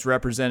think that's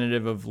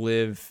representative of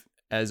LIV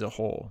as a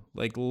whole.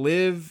 Like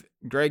LIV,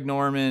 Greg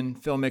Norman,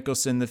 Phil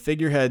Mickelson, the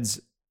figureheads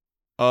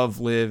of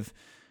LIV,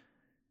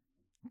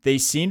 they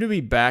seem to be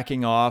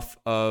backing off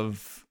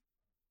of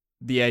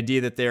the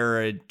idea that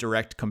they're a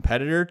direct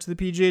competitor to the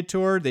PGA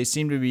Tour. They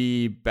seem to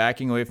be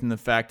backing away from the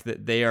fact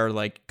that they are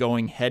like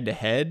going head to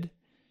head,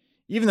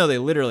 even though they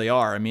literally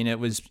are. I mean, it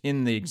was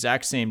in the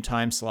exact same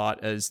time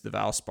slot as the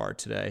Valspar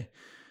today.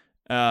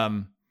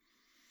 But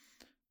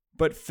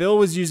Phil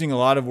was using a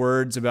lot of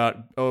words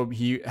about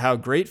how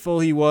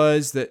grateful he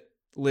was that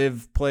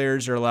LIV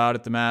players are allowed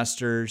at the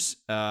Masters,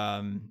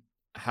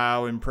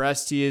 how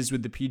impressed he is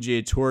with the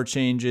PGA Tour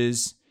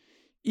changes,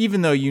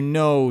 even though you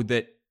know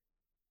that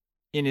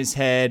in his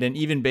head, and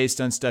even based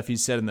on stuff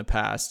he's said in the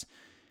past,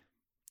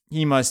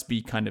 he must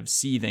be kind of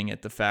seething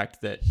at the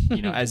fact that,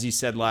 as he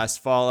said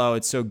last fall,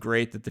 it's so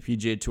great that the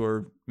PGA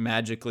Tour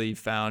magically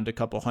found a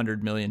couple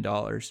 $100 million.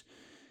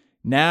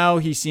 Now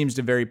he seems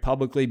to very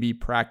publicly be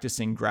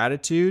practicing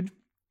gratitude.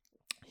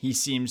 He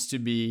seems to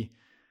be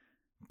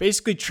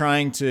basically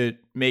trying to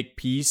make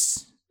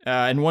peace.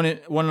 And one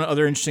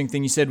other interesting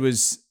thing he said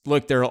was,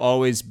 look, there will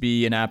always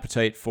be an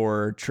appetite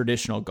for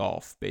traditional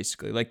golf,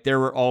 basically. Like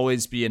there will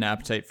always be an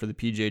appetite for the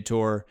PGA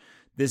Tour.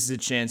 This is a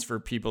chance for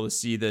people to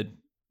see the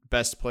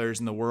best players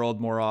in the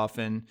world more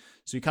often.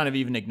 So he kind of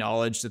even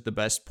acknowledged that the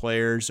best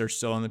players are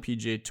still on the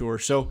PGA Tour.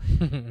 So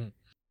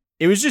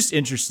it was just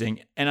interesting.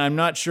 And I'm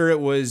not sure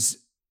it was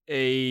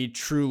a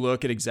true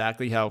look at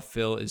exactly how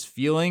Phil is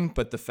feeling,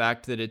 but the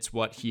fact that it's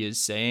what he is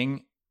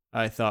saying,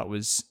 I thought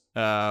was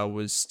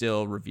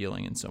still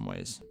revealing in some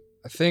ways.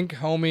 I think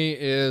homie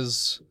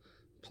is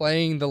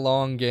playing the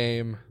long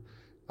game.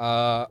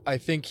 I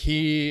think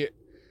he,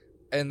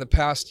 in the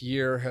past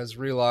year, has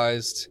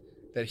realized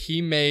that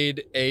he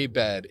made a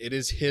bed. It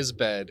is his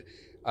bed,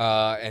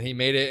 and he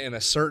made it in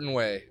a certain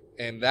way,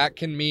 and that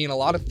can mean a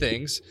lot of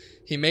things.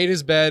 He made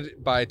his bed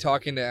by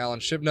talking to Alan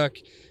Shipnuck.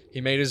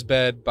 He made his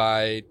bed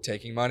by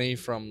taking money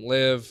from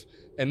Liv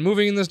and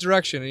moving in this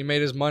direction. And he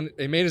made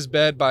his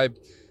bed by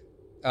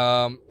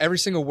every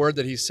single word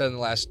that he's said in the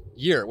last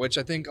year, which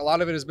I think a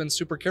lot of it has been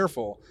super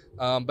careful.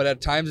 But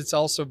at times it's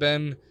also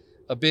been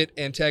a bit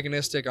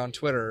antagonistic on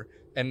Twitter.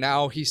 And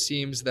now he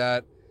seems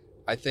that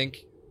I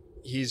think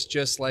he's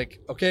just like,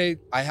 okay,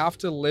 I have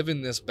to live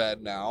in this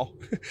bed now.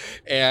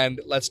 And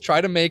let's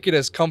try to make it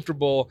as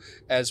comfortable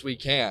as we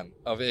can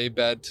of a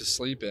bed to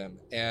sleep in.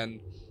 And,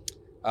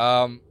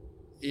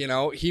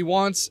 he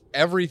wants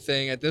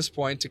everything at this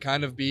point to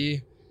kind of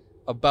be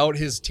about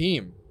his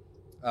team.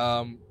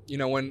 When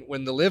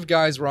the Liv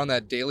guys were on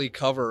that daily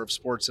cover of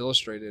Sports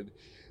Illustrated,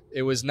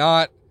 it was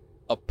not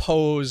a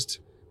posed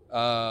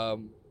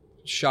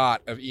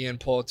shot of Ian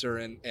Poulter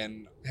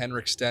and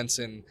Henrik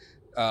Stenson,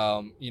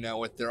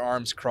 with their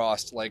arms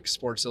crossed like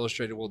Sports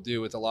Illustrated will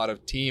do with a lot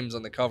of teams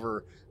on the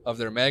cover of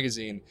their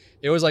magazine.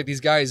 It was like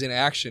these guys in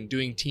action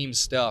doing team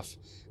stuff.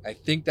 I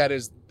think that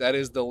is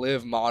the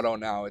Liv motto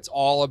now. It's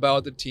all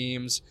about the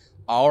teams.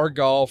 Our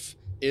golf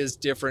is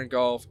different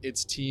golf.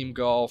 It's team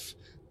golf.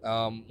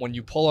 When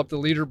you pull up the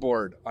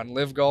leaderboard on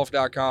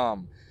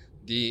livegolf.com,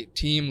 the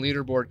team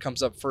leaderboard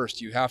comes up first.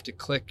 You have to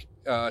click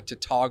to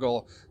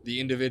toggle the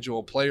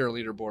individual player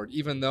leaderboard,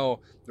 even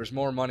though there's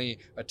more money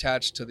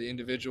attached to the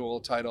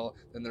individual title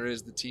than there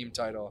is the team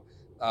title.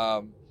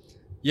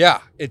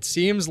 It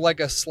seems like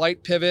a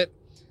slight pivot.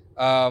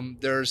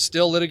 There's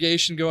still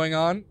litigation going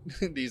on.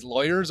 These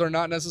lawyers are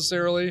not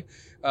necessarily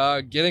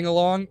getting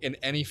along in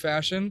any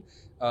fashion.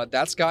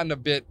 That's gotten a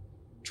bit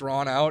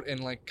drawn out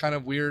in like kind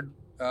of weird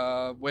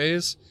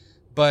ways.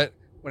 But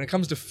when it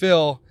comes to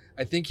Phil,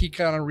 I think he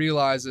kind of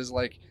realizes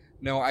like,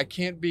 no, I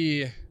can't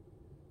be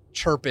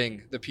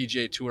chirping the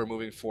PGA Tour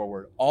moving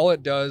forward. All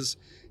it does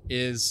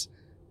is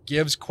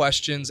gives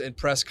questions and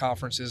press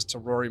conferences to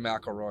Rory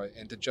McIlroy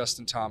and to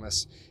Justin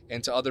Thomas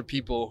and to other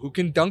people who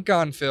can dunk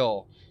on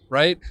Phil,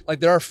 right? Like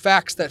there are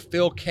facts that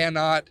Phil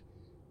cannot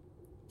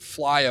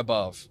fly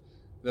above.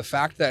 The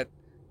fact that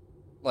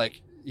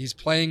like he's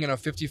playing in a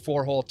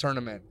 54-hole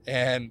tournament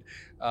and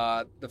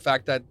the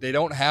fact that they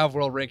don't have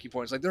world ranking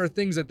points. Like there are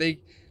things that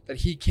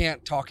he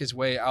can't talk his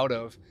way out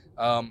of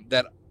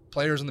that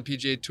players on the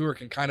PGA Tour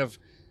can kind of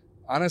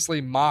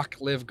honestly mock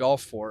Liv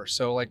Golf for.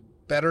 So like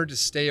better to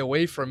stay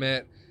away from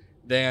it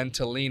than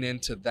to lean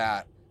into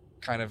that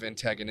kind of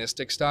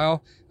antagonistic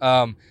style.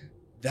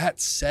 That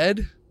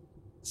said,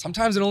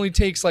 sometimes it only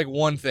takes like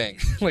one thing.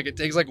 Like it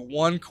takes like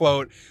one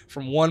quote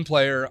from one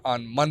player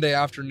on Monday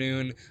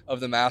afternoon of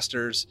the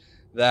Masters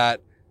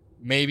that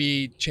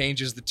maybe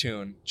changes the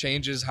tune,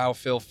 changes how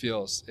Phil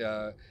feels.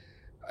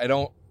 I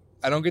don't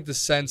get the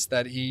sense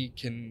that he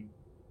can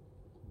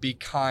be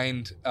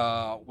kind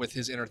with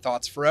his inner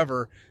thoughts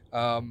forever.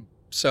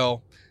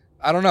 So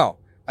I don't know.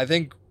 I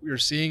think we're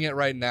seeing it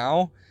right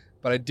now,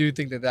 but I do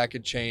think that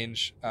could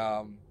change.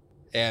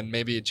 And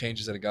maybe it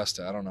changes at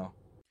Augusta. I don't know.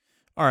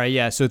 All right.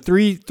 Yeah. So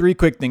three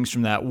quick things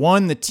from that.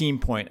 One, the team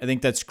point. I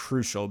think that's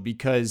crucial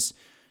because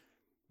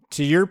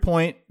to your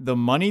point, the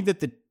money that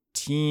the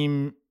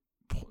team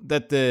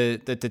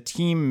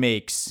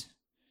makes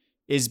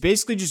is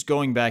basically just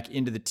going back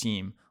into the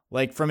team.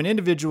 Like from an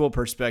individual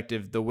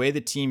perspective, the way the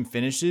team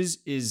finishes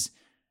is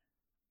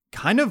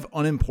kind of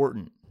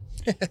unimportant.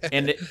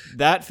 And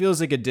that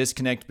feels like a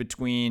disconnect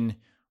between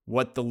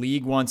what the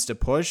league wants to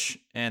push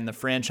and the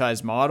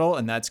franchise model.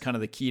 And that's kind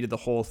of the key to the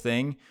whole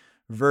thing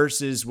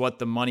versus what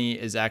the money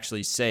is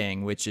actually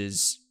saying, which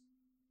is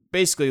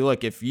basically,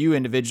 look, if you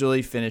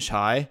individually finish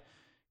high,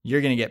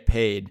 you're going to get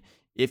paid.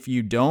 If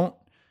you don't,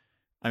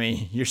 I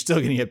mean, you're still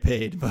going to get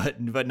paid, but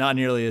not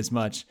nearly as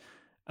much.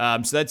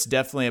 So that's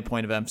definitely a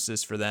point of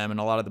emphasis for them. And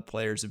a lot of the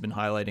players have been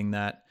highlighting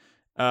that.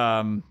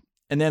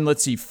 And then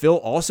let's see, Phil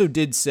also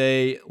did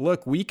say,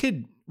 look, we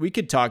could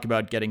talk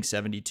about getting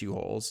 72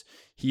 holes.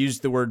 He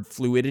used the word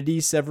fluidity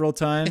several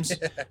times,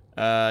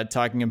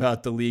 talking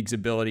about the league's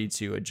ability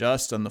to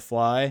adjust on the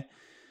fly.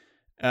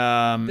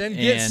 Then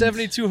get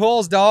 72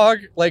 holes, dog.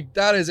 Like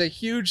that is a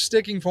huge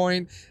sticking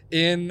point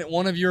in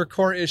one of your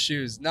core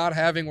issues, not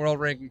having world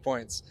ranking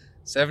points.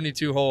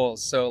 72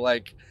 holes. So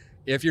like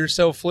if you're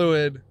so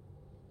fluid,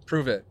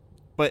 prove it.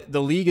 But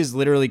the league is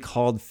literally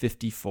called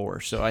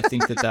 54. So I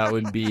think that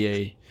would be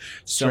a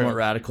somewhat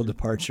radical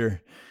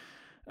departure.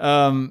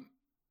 And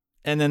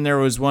then there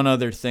was one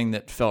other thing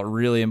that felt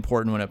really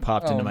important when it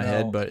popped into my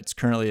head, but it's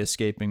currently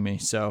escaping me.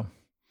 So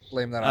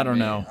blame that on I don't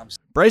me. know.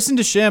 Bryson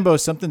DeChambeau,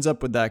 something's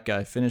up with that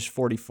guy. Finished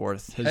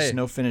 44th. Has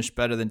no finish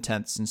better than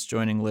 10th since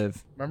joining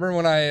Liv. Remember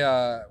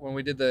when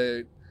we did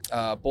the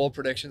bold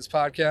predictions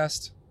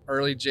podcast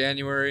early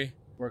January?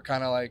 We're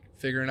kind of like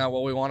figuring out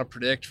what we want to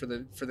predict for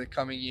the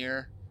coming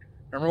year.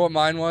 Remember what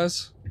mine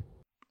was?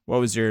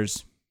 What was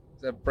yours?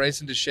 That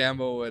Bryson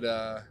DeChambeau would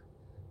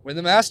win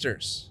the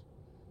Masters.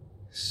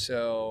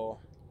 So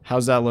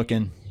how's that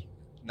looking?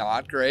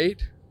 Not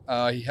great.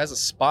 He has a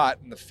spot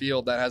in the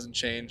field that hasn't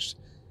changed.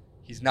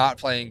 He's not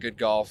playing good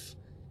golf.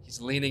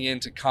 He's leaning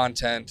into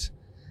content.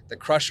 The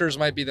Crushers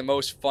might be the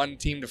most fun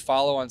team to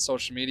follow on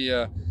social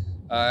media.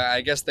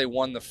 I guess they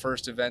won the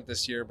first event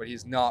this year, but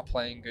he's not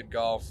playing good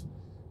golf.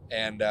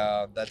 And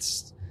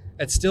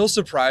it's still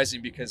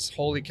surprising because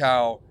holy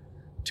cow,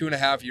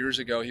 2.5 years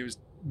ago, he was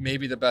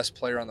maybe the best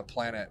player on the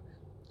planet,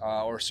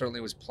 or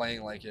certainly was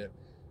playing like it.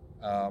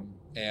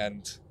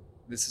 And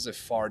this is a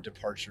far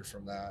departure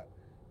from that.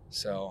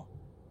 So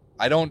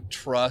I don't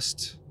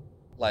trust,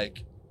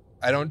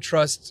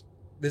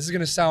 this is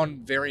going to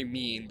sound very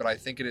mean, but I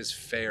think it is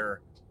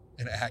fair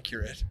and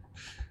accurate.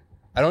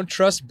 I don't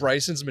trust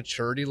Bryson's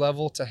maturity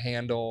level to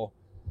handle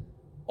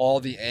all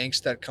the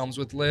angst that comes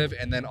with LIV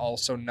and then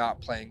also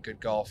not playing good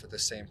golf at the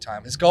same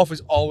time. His golf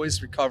is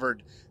always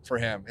recovered for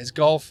him. His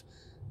golf,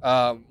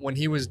 when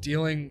he was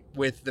dealing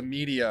with the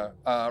media,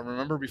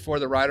 remember before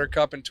the Ryder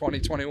Cup in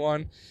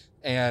 2021,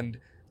 and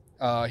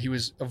he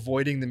was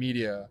avoiding the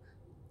media,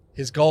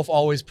 his golf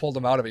always pulled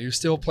him out of it. He was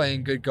still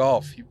playing good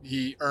golf.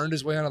 He earned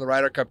his way onto the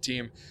Ryder Cup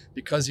team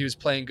because he was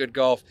playing good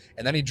golf.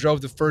 And then he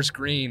drove the first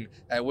green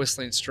at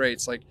Whistling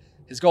Straits. Like,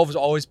 his golf has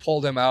always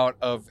pulled him out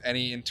of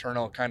any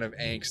internal kind of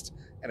angst.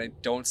 And I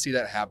don't see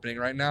that happening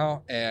right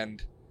now.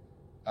 And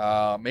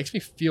makes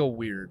me feel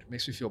weird.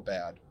 Makes me feel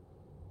bad.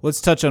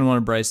 Let's touch on one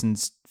of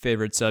Bryson's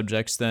favorite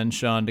subjects then,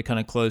 Sean, to kind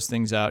of close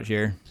things out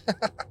here.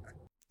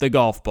 The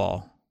golf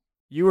ball.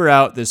 You were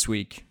out this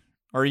week,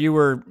 or you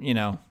were,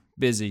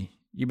 busy.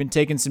 You've been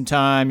taking some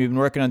time. You've been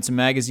working on some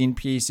magazine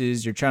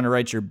pieces. You're trying to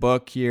write your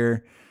book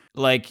here.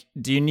 Like,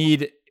 do you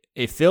need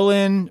a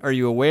fill-in? Are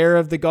you aware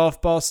of the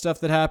golf ball stuff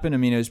that happened? I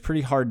mean, it was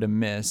pretty hard to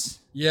miss.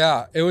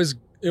 Yeah, it was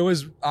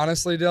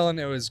honestly, Dylan,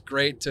 it was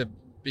great to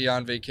be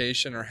on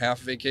vacation or half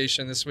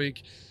vacation this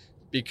week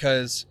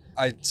because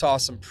I saw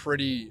some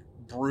pretty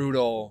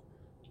brutal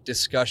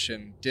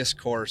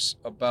discourse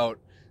about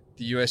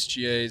the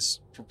USGA's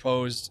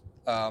proposed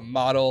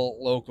model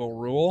local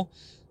rule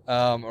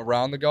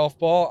around the golf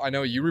ball. I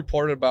know you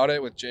reported about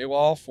it with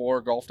JWall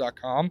for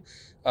golf.com,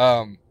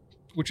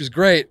 which is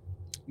great.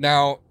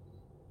 Now,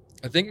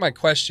 I think my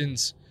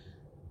questions,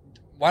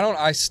 why don't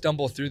I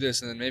stumble through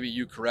this and then maybe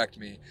you correct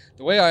me?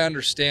 The way I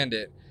understand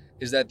it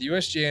is that the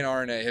USGA and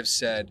R&A have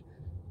said,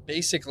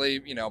 basically,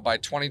 by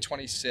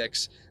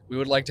 2026, we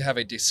would like to have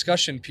a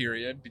discussion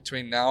period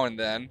between now and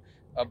then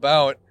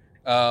about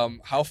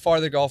how far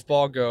the golf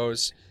ball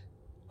goes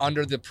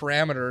under the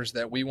parameters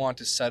that we want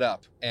to set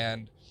up.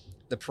 And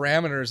the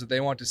parameters that they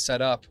want to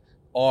set up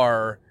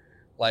are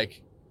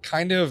like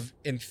kind of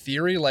in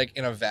theory, like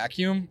in a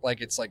vacuum,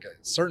 like it's like a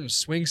certain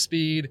swing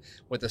speed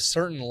with a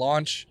certain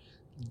launch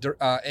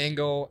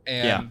angle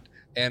and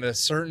a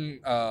certain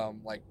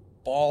like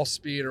ball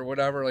speed or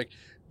whatever. Like,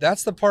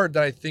 that's the part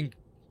that I think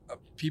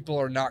people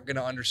are not going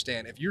to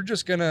understand. If you're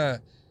just going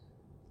to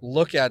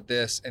look at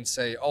this and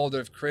say, oh,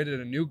 they've created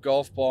a new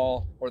golf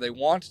ball, or they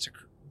want to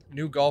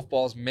new golf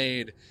balls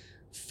made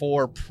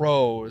for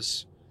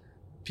pros,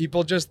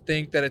 people just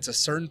think that it's a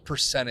certain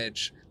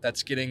percentage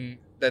that's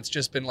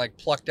just been like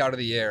plucked out of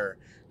the air.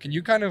 Can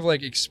you kind of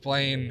like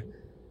explain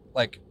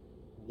like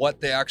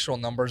what the actual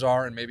numbers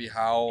are and maybe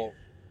how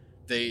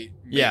they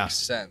make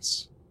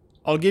sense?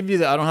 I'll give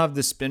you I don't have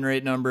the spin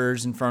rate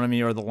numbers in front of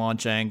me or the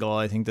launch angle.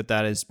 I think that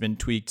has been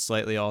tweaked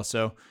slightly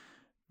also.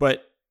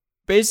 But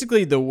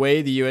basically the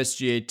way the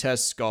USGA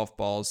tests golf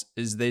balls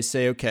is they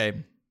say,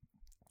 okay,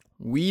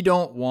 we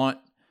don't want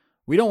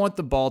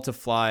the ball to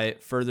fly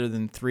further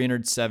than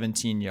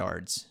 317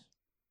 yards.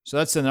 So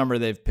that's the number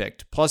they've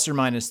picked, plus or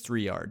minus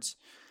 3 yards.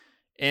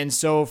 And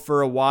so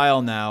for a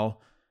while now,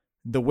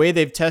 the way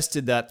they've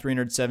tested that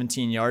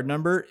 317-yard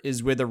number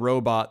is with a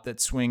robot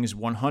that swings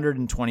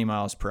 120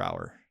 miles per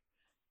hour.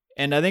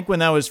 And I think when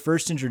that was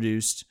first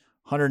introduced,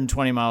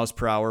 120 miles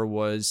per hour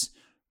was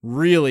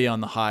really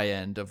on the high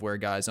end of where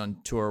guys on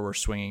tour were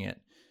swinging it.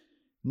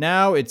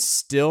 Now it's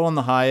still on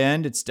the high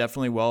end. It's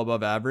definitely well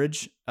above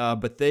average.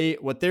 But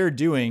what they're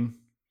doing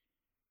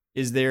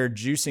is they're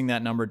juicing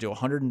that number to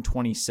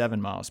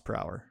 127 miles per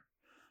hour.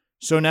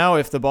 So now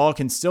if the ball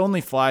can still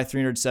only fly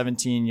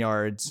 317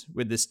 yards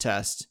with this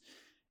test,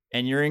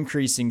 and you're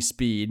increasing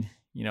speed,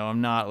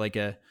 I'm not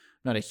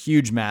a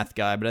huge math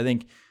guy, but I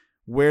think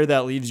where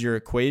that leaves your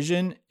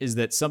equation is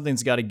that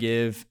something's got to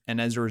give, and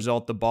as a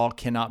result, the ball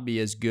cannot be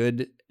as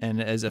good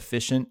and as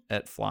efficient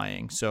at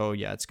flying. So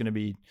yeah, it's going to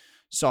be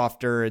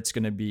softer. It's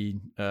going to be,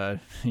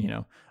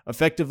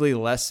 effectively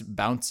less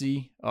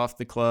bouncy off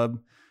the club.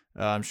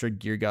 I'm sure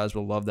gear guys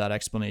will love that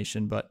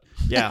explanation, but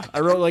yeah,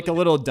 I wrote like a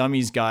little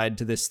dummies guide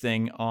to this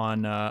thing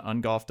on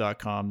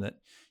golf.com that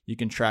you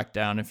can track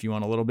down if you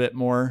want a little bit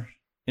more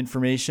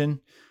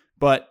information.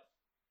 But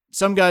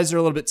some guys are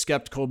a little bit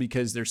skeptical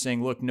because they're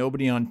saying, look,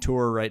 nobody on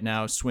tour right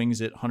now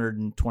swings at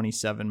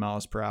 127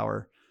 miles per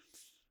hour.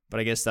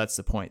 But I guess that's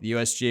the point. The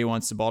USGA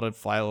wants the ball to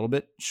fly a little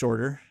bit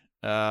shorter.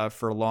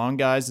 For long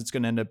guys, it's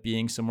going to end up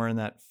being somewhere in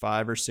that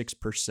 5 or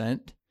 6%.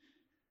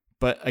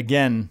 But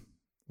again,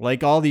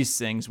 like all these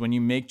things, when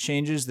you make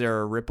changes, there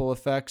are ripple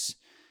effects,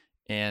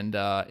 and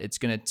it's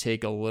going to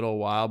take a little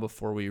while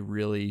before we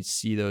really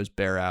see those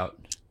bear out.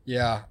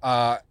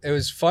 Yeah, it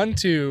was fun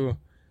to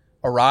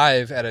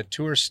arrive at a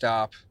tour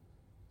stop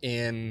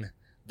in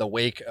the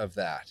wake of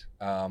that.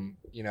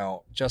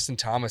 Justin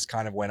Thomas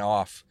kind of went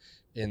off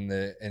in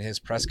his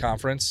press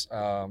conference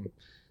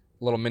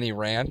little mini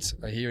rant.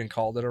 He even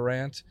called it a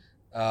rant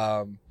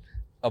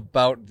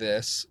about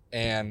this.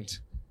 And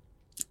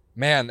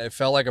man, it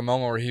felt like a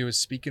moment where he was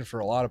speaking for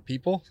a lot of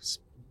people,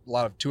 a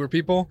lot of tour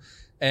people.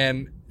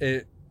 And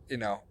it,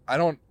 I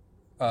don't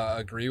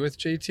agree with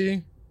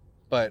JT,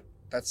 but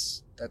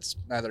that's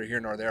neither here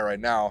nor there right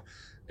now.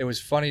 It was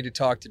funny to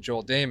talk to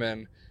Joel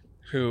Damon,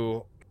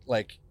 who,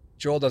 like,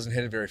 Joel doesn't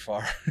hit it very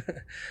far.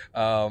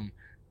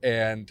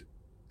 And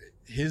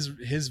his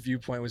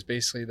viewpoint was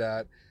basically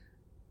that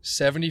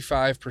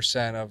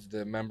 75% of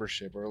the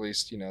membership, or at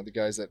least, the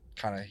guys that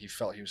kind of he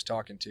felt he was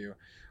talking to,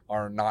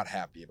 are not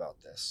happy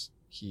about this.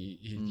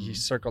 He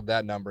circled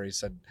that number. He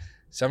said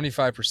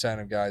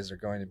 75% of guys are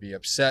going to be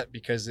upset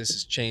because this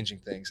is changing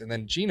things. And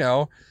then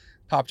Gino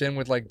popped in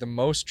with like the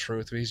most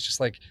truth. He's just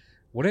like,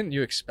 wouldn't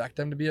you expect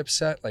them to be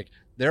upset? Like,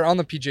 they're on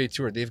the PGA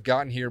Tour. They've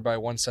gotten here by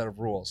one set of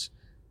rules,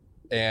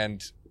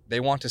 and they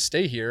want to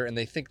stay here, and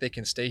they think they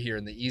can stay here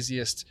in the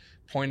easiest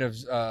point of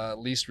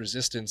least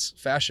resistance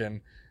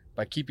fashion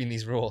by keeping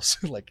these rules.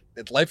 Like,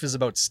 life is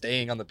about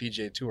staying on the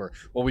PGA Tour,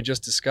 what we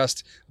just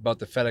discussed about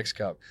the FedEx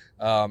Cup.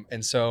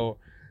 And so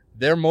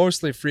they're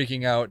mostly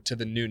freaking out to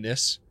the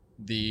newness,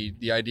 the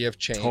idea of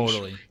change.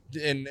 Totally.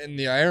 And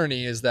the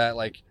irony is that,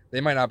 like, they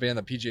might not be on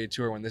the PGA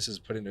Tour when this is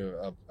put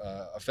into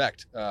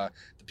effect. The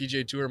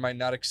PGA Tour might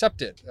not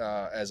accept it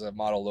as a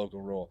model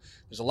local rule.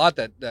 There's a lot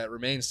that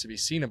remains to be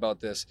seen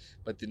about this,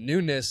 but the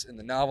newness and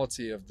the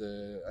novelty of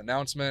the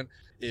announcement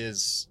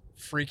is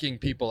freaking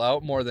people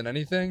out more than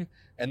anything.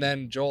 And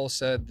then Joel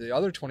said the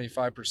other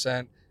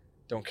 25%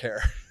 don't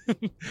care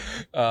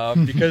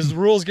because the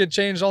rules get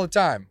changed all the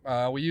time.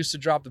 We used to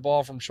drop the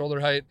ball from shoulder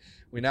height.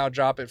 We now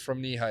drop it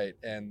from knee height.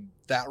 And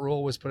that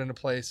rule was put into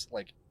place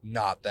like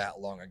not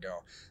that long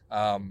ago.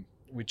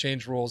 We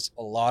change rules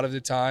a lot of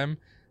the time,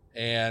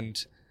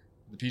 and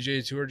the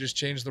PGA Tour just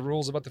changed the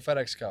rules about the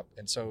FedEx Cup.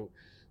 And so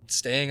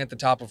staying at the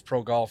top of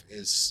pro golf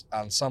is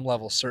on some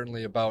level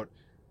certainly about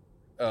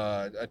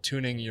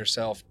attuning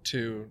yourself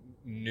to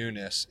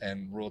newness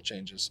and rule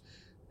changes.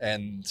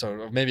 And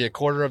so maybe a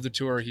quarter of the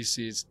tour he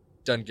sees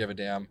doesn't give a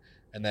damn,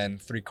 and then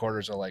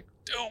 3/4 are like,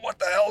 dude, what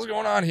the hell is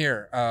going on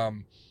here?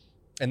 And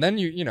then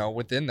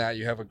within that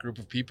you have a group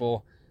of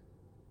people,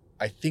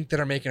 I think, that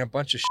are making a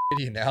bunch of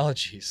shitty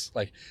analogies.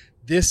 Like,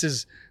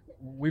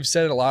 we've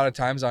said it a lot of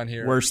times on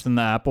here. Worse than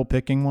the apple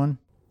picking one?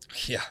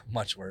 Yeah,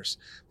 much worse.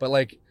 But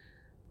like,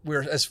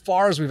 we're as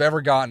far as we've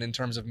ever gotten in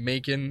terms of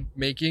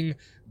making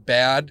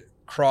bad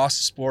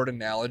cross-sport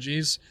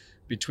analogies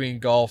between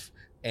golf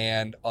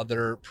and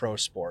other pro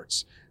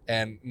sports.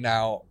 And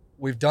now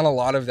we've done a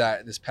lot of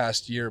that this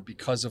past year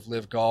because of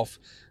Live Golf,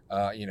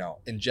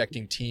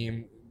 injecting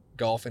team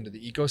golf into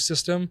the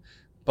ecosystem.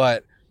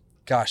 But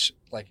gosh,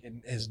 like, it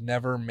has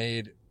never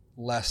made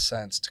less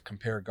sense to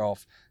compare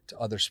golf to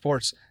other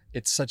sports.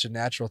 It's such a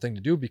natural thing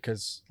to do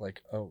because,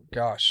 like, oh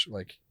gosh,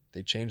 like,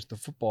 they changed the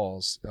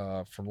footballs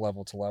from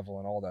level to level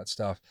and all that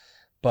stuff.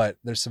 But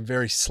there's some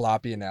very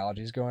sloppy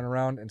analogies going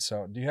around. And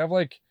so do you have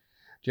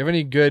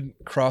any good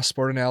cross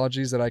sport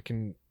analogies that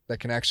can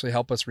actually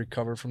help us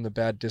recover from the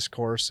bad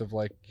discourse of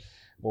like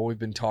what we've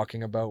been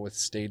talking about with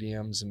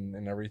stadiums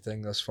and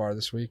everything thus far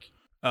this week?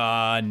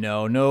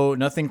 No,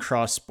 nothing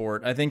cross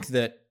sport. I think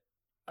that,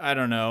 I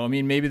don't know. I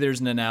mean, maybe there's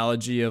an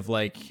analogy of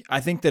like,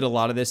 I think that a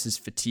lot of this is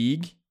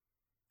fatigue.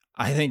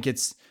 I think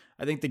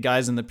the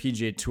guys on the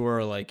PGA Tour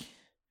are like,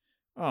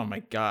 oh my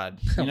God,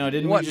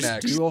 didn't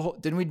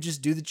we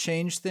just do the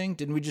change thing?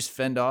 Didn't we just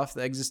fend off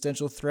the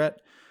existential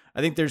threat?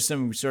 I think there's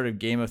some sort of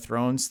Game of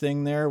Thrones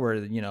thing there where,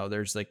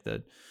 there's like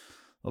the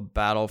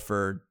battle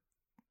for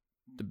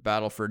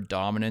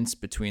dominance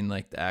between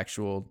like the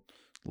actual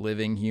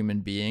living human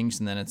beings,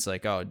 and then it's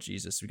like, oh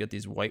Jesus, we got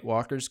these White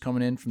Walkers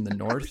coming in from the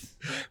north.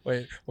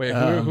 wait,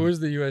 who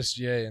is the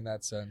USGA in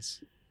that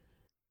sense?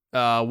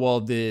 Well,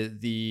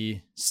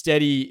 the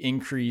steady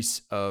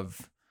increase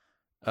of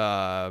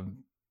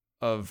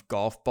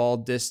golf ball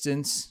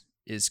distance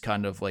is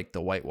kind of like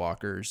the White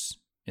Walkers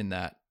in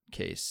that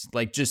case,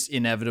 like just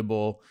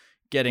inevitable,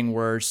 getting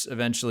worse,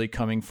 eventually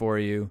coming for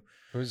you.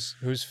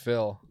 Who's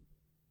Phil?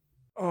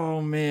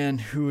 Oh man,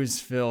 who is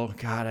Phil?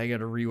 God, I got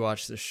to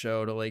rewatch the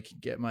show to like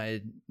get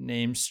my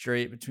name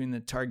straight between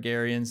the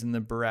Targaryens and the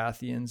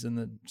Baratheons and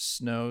the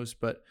Snows.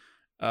 But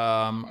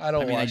I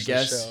watch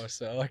the show,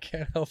 so I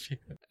can't help you.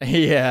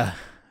 Yeah,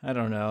 I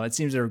don't know. It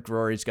seems that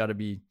Rory's got to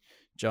be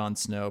Jon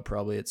Snow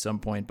probably at some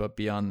point, but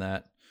beyond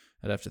that,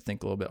 I'd have to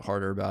think a little bit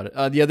harder about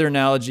it. The other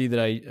analogy that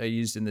I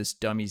used in this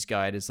dummies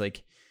guide is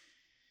like,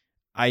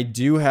 I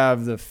do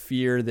have the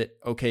fear that,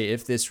 okay,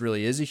 if this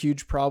really is a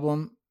huge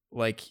problem,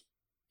 like,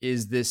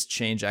 is this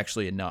change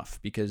actually enough?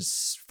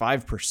 Because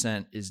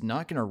 5% is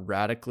not going to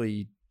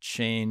radically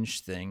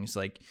change things.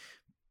 Like,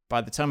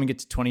 by the time we get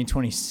to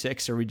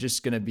 2026, are we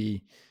just going to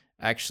be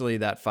actually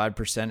that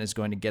 5% is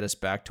going to get us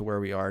back to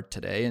where we are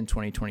today in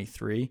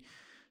 2023?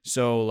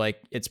 So like,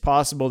 it's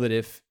possible that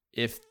if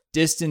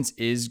distance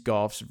is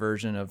golf's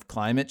version of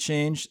climate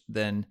change,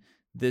 then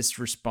this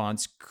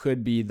response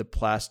could be the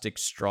plastic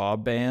straw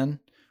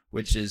ban,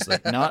 which is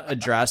like not a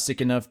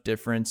drastic enough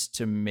difference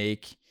to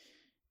make,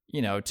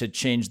 to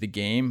change the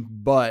game,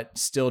 but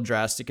still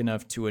drastic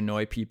enough to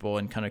annoy people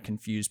and kind of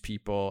confuse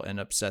people and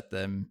upset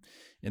them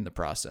in the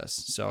process.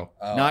 So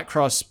not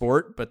cross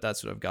sport, but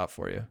that's what I've got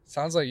for you.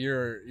 Sounds like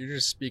you're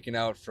just speaking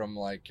out from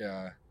left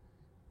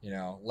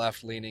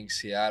leaning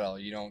Seattle.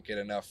 You don't get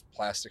enough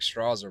plastic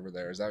straws over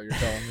there. Is that what you're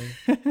telling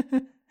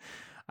me?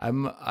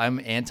 I'm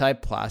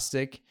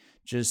anti-plastic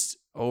just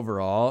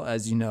overall,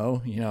 as you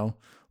know,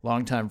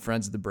 longtime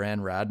friends of the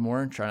brand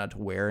Radmore, try not to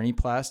wear any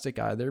plastic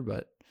either,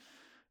 but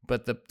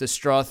the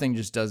straw thing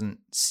just doesn't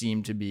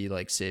seem to be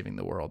like saving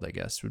the world, I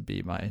guess, would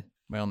be my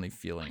only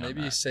feeling. Maybe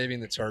on that.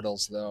 saving the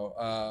turtles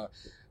though.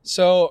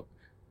 So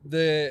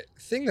the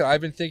thing that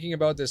I've been thinking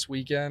about this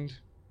weekend,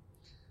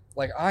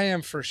 like I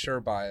am for sure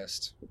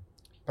biased,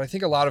 but I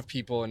think a lot of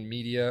people in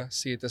media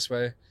see it this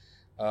way.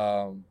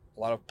 A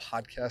lot of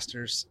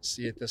podcasters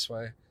see it this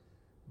way,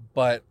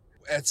 but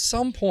at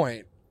some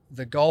point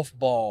the golf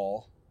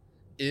ball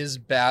is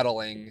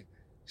battling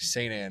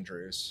St.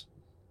 Andrews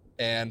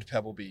and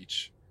Pebble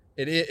Beach.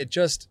 It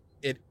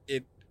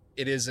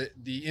is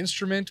the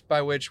instrument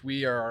by which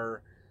we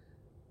are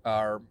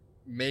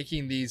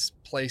making these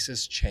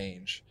places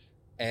change.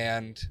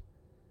 And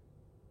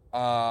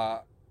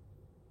I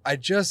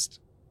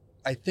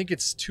think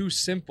it's too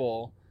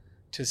simple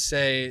to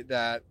say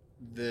that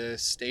the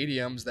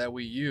stadiums that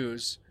we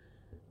use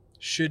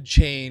should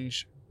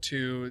change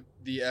to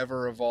the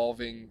ever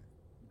evolving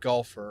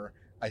golfer.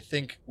 I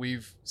think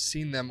we've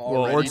seen them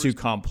already. Well, or too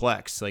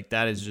complex. Like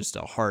that is just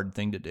a hard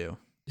thing to do.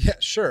 Yeah,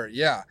 sure.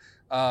 Yeah.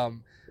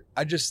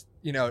 I just,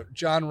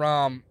 John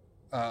Rahm,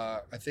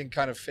 I think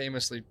kind of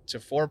famously to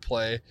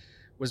foreplay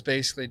was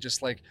basically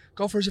just like,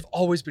 golfers have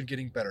always been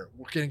getting better.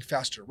 We're getting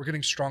faster. We're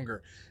getting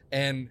stronger.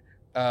 And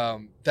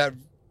that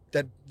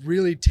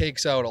really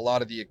takes out a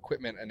lot of the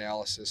equipment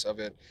analysis of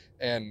it.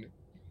 And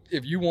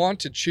if you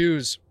want to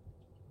choose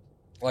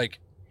like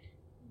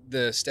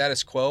the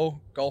status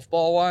quo golf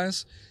ball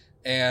wise,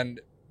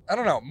 and I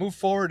don't know, move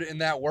forward in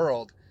that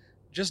world,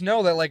 just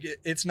know that like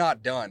it's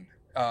not done.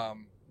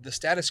 The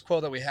status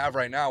quo that we have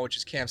right now, which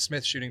is Cam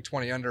Smith shooting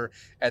 20 under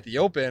at the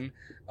Open,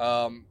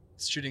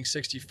 shooting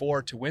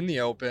 64 to win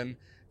the Open,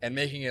 and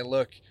making it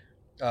look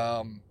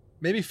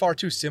maybe far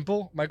too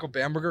simple. Michael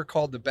Bamberger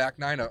called the back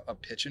nine a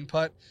pitch and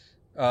putt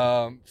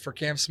for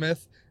Cam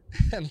Smith.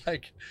 And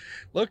like,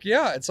 look,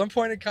 yeah, at some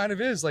point it kind of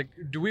is. Like,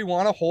 do we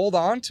want to hold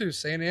on to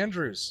St.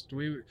 Andrews? Do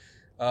we,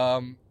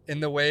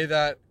 in the way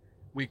that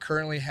we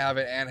currently have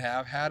it and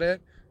have had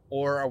it?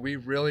 Or are we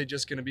really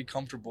just going to be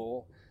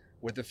comfortable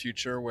with the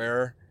future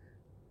where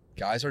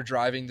guys are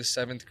driving the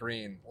seventh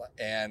green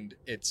and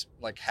it's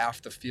like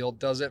half the field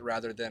does it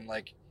rather than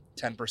like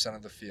 10%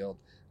 of the field,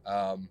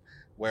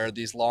 where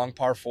these long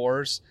par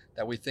fours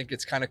that we think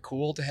it's kind of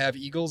cool to have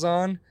eagles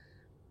on,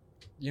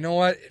 you know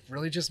what? It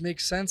really just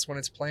makes sense when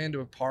it's playing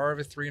to a par of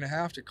a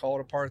 3.5 to call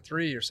it a par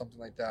 3 or something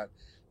like that.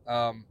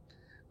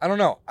 I don't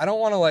know. I don't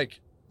want to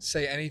like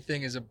say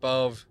anything is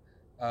above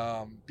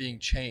being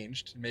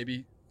changed.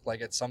 Maybe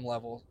like at some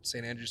level,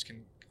 St. Andrews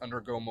can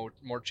undergo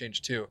more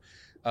change too.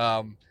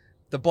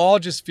 The ball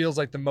just feels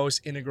like the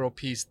most integral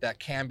piece that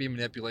can be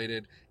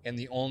manipulated, and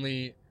the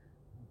only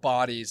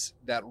bodies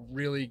that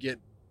really get,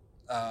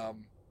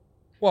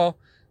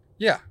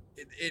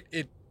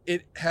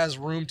 it has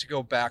room to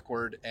go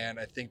backward. And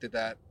I think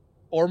that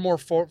or more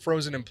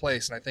frozen in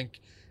place. And I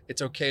think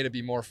it's okay to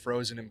be more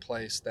frozen in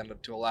place than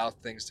to allow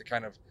things to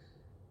kind of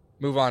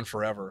move on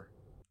forever.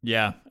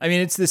 Yeah. I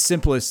mean, it's the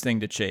simplest thing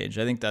to change.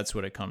 I think that's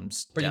what it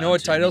comes But down you know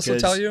what to, Titleist will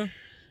tell you?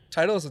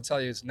 Titleist will tell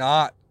you it's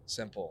not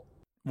simple.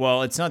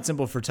 Well, it's not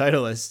simple for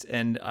Titleist,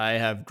 and I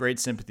have great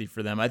sympathy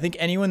for them. I think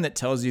anyone that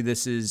tells you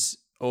this is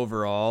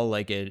overall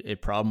like a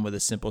problem with a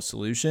simple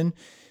solution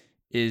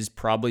is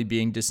probably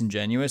being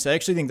disingenuous. I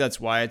actually think that's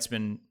why it's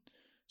been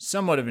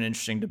somewhat of an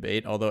interesting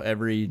debate, although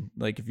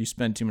if you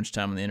spend too much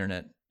time on the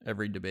internet,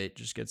 every debate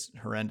just gets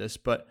horrendous.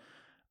 But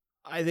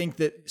I think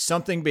that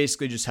something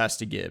basically just has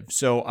to give.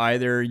 So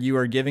either you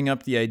are giving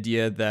up the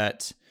idea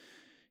that,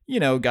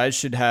 guys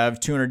should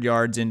have 200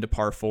 yards into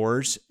par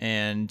fours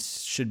and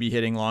should be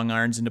hitting long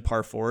irons into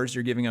par fours.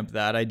 You're giving up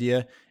that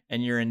idea,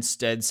 and you're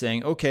instead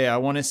saying, okay, I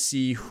want to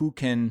see who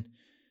can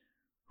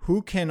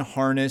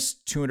harness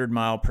 200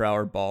 mile per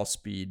hour ball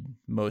speed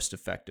most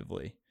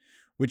effectively,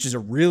 which is a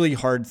really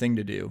hard thing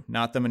to do.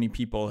 Not that many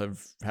people have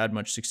had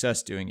much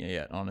success doing it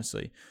yet,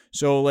 honestly.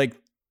 So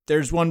like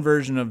there's one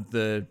version of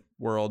the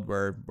world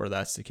where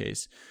that's the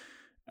case.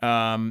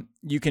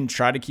 You can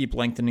try to keep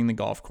lengthening the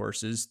golf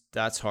courses.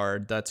 That's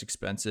hard. That's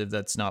expensive.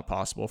 That's not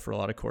possible for a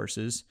lot of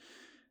courses.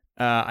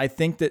 I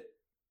think that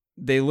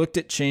they looked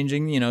at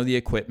changing, the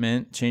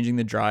equipment, changing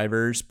the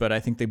drivers, but I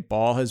think the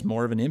ball has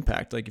more of an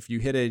impact. Like if you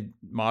hit a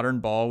modern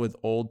ball with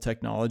old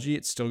technology,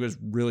 it still goes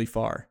really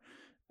far.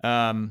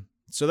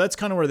 So that's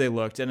kind of where they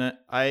looked. And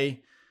I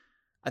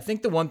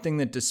think the one thing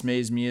that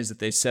dismays me is that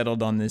they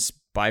settled on this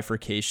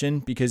bifurcation,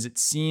 because it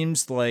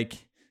seems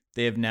like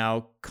they have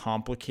now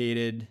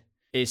complicated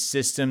a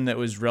system that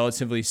was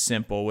relatively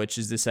simple, which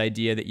is this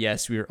idea that,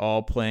 yes, we are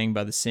all playing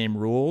by the same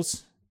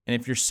rules. And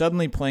if you're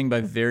suddenly playing by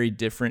very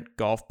different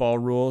golf ball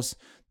rules,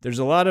 there's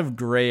a lot of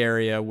gray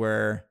area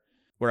where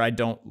I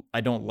don't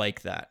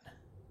like that.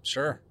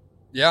 Sure.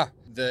 Yeah.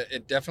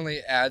 It definitely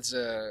adds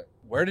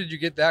where did you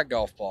get that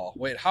golf ball?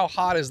 Wait, how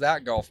hot is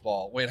that golf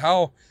ball? Wait,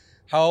 how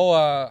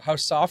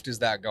soft is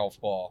that golf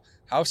ball?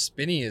 How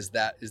spinny is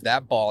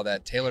that ball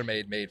that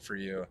TaylorMade made for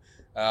you?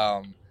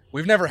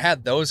 We've never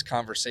had those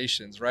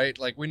conversations, right?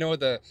 Like, we know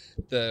the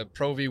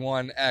Pro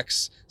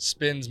V1X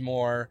spins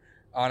more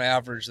on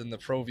average than the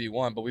Pro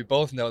V1, but we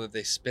both know that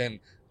they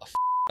spin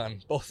on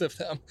both of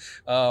them.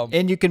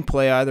 And you can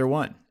play either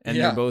one, and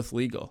they're both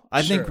legal.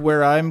 I think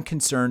where I'm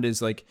concerned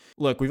is, like,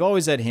 look, we've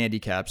always had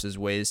handicaps as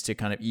ways to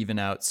kind of even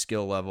out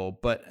skill level,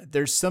 but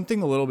there's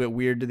something a little bit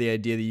weird to the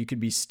idea that you could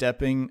be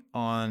stepping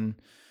on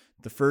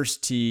the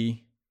first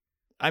tee.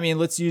 I mean,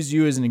 let's use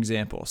you as an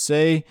example.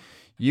 Say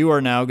you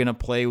are now going to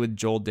play with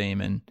Joel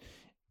Damon,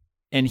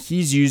 and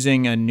he's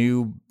using a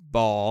new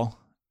ball,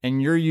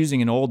 and you're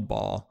using an old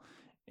ball,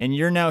 and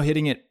you're now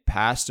hitting it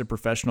past a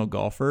professional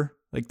golfer.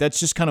 Like, that's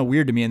just kind of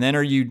weird to me. And then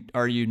are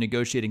you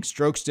negotiating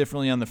strokes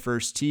differently on the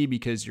first tee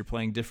because you're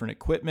playing different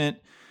equipment?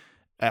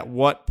 At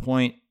what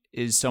point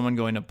is someone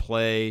going to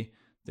play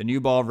the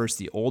new ball versus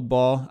the old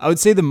ball? I would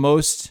say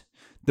the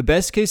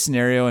best case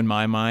scenario in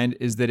my mind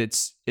is that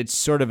it's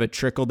sort of a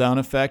trickle down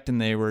effect, and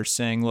they were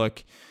saying,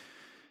 look,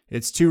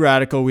 it's too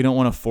radical. We don't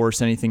want to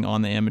force anything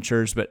on the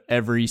amateurs, but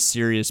every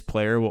serious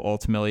player will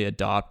ultimately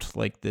adopt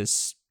like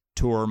this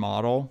tour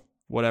model,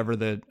 whatever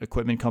the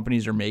equipment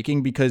companies are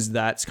making, because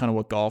that's kind of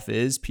what golf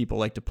is. People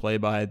like to play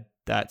by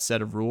that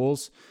set of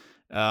rules.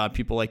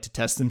 People like to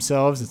test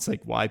themselves. It's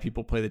like why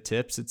people play the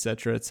tips, et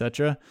cetera, et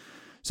cetera.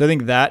 So I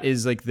think that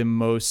is like the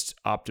most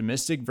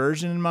optimistic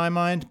version in my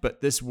mind.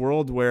 But this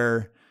world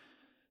where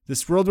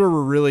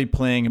we're really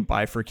playing a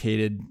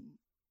bifurcated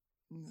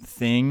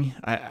thing,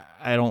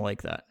 I don't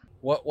like that.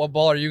 What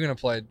ball are you going to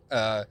play?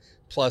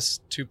 Plus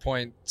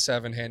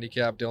 2.7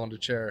 handicap, Dylan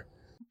DeChair.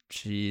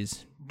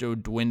 Jeez,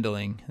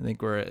 dwindling. I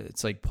think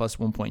it's like plus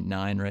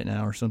 1.9 right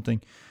now or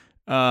something.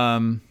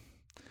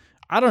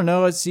 I don't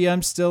know. See,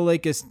 I'm still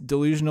like a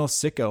delusional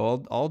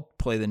sicko. I'll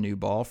play the new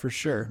ball for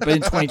sure. But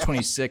in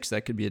 2026,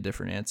 that could be a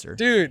different answer.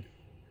 Dude,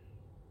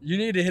 you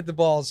need to hit the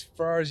ball as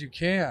far as you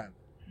can.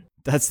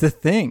 That's the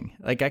thing.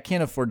 Like, I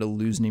can't afford to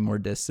lose any more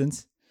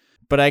distance,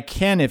 but I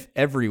can if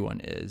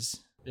everyone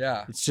is.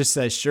 Yeah. It's just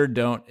I sure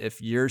don't if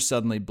you're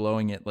suddenly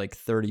blowing it like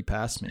 30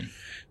 past me.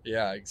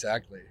 Yeah,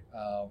 exactly.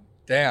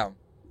 Damn.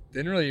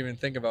 Didn't really even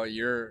think about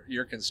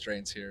your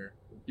constraints here.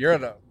 You're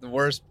at the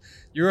worst.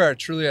 You are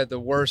truly at the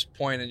worst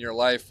point in your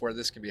life where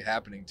this can be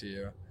happening to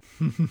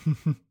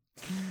you.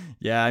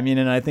 Yeah, I mean,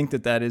 and I think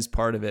that is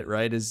part of it,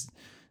 right? Is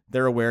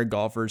they're aware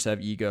golfers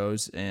have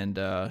egos and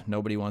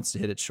nobody wants to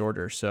hit it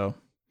shorter. So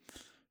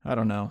I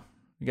don't know.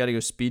 You got to go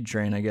speed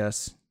train, I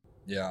guess.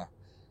 Yeah.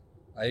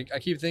 I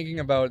keep thinking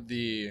about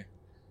the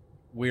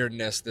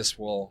weirdness this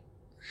will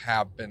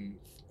happen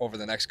over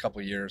the next couple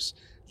of years.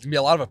 There's going to be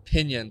a lot of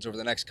opinions over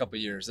the next couple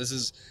of years. This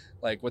is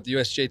like what the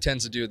USGA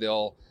tends to do.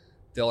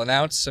 They'll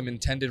announce some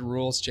intended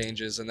rules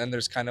changes, and then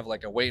there's kind of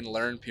like a wait and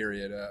learn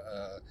period,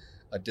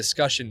 a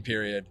discussion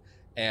period.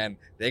 And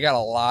they got a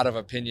lot of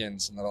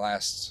opinions in the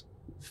last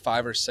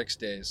 5 or 6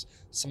 days,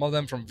 some of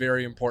them from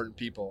very important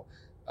people.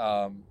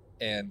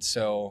 And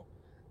so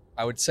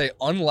I would say,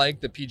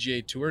 unlike the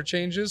PGA Tour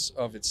changes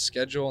of its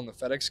schedule in the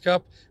FedEx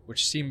Cup,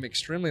 which seem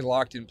extremely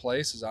locked in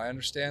place as I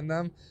understand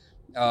them,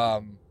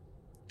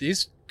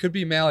 these could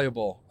be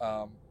malleable,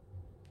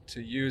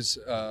 to use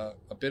a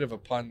bit of a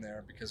pun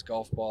there, because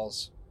golf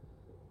balls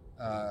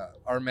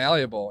are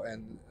malleable,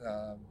 and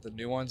the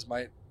new ones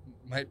might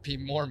be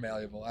more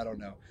malleable. I don't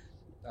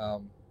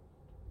know.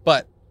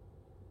 But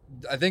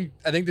I think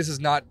this is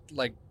not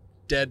like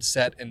dead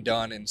set and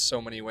done in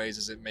so many ways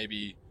as it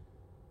maybe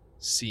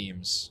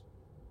seems.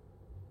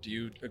 Do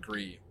you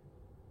agree?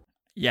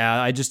 Yeah,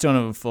 I just don't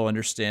have a full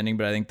understanding,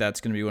 but I think that's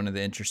going to be one of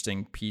the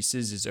interesting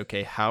pieces is,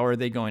 okay, how are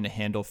they going to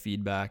handle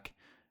feedback?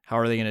 How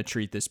are they going to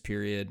treat this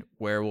period?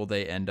 Where will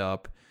they end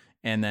up?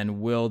 And then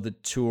will the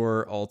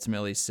tour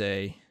ultimately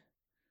say,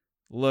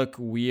 look,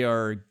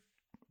 we're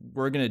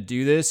going to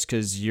do this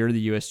because you're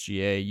the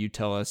USGA. You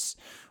tell us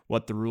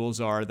what the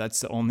rules are. That's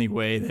the only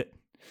way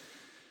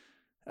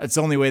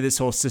this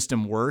whole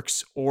system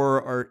works.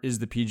 Or is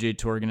the PGA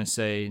Tour going to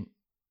say,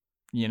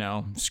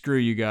 screw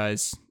you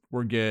guys,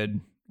 we're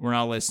good, we're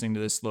not listening to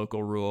this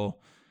local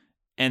rule,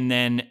 and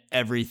then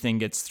everything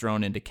gets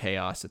thrown into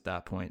chaos at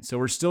that point. So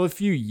we're still a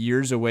few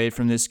years away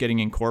from this getting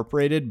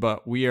incorporated,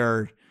 but we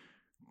are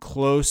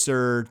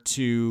closer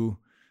to,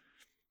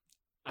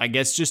 I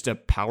guess, just a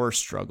power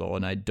struggle,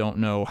 and I don't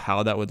know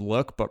how that would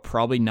look, but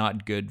probably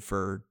not good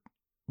for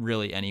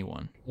really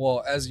anyone.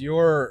 Well, as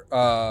your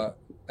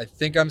I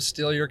think I'm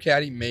still your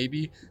caddy,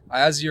 maybe.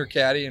 As your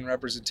caddy in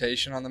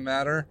representation on the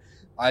matter,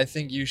 I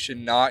think you should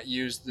not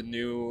use the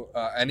new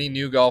any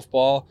new golf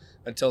ball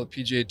until the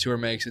PGA Tour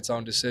makes its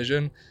own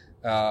decision,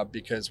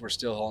 because we're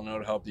still holding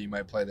out hope that you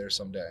might play there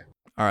someday.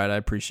 All right, I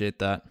appreciate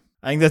that.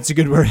 I think that's a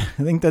good word.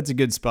 I think that's a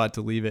good spot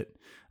to leave it.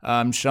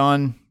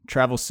 Sean,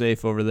 travel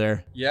safe over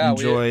there. Yeah,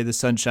 enjoy the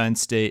Sunshine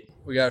State.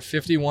 We got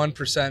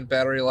 51%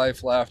 battery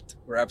life left.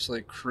 We're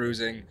absolutely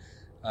cruising,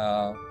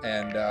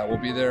 and we'll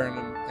be there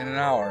in an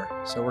hour,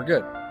 so we're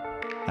good.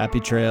 Happy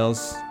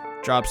trails,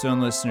 Drop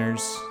Zone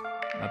listeners,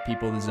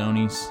 people of the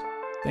Zonies.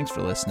 Thanks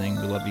for listening.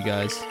 We love you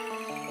guys.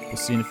 We'll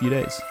see you in a few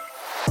days.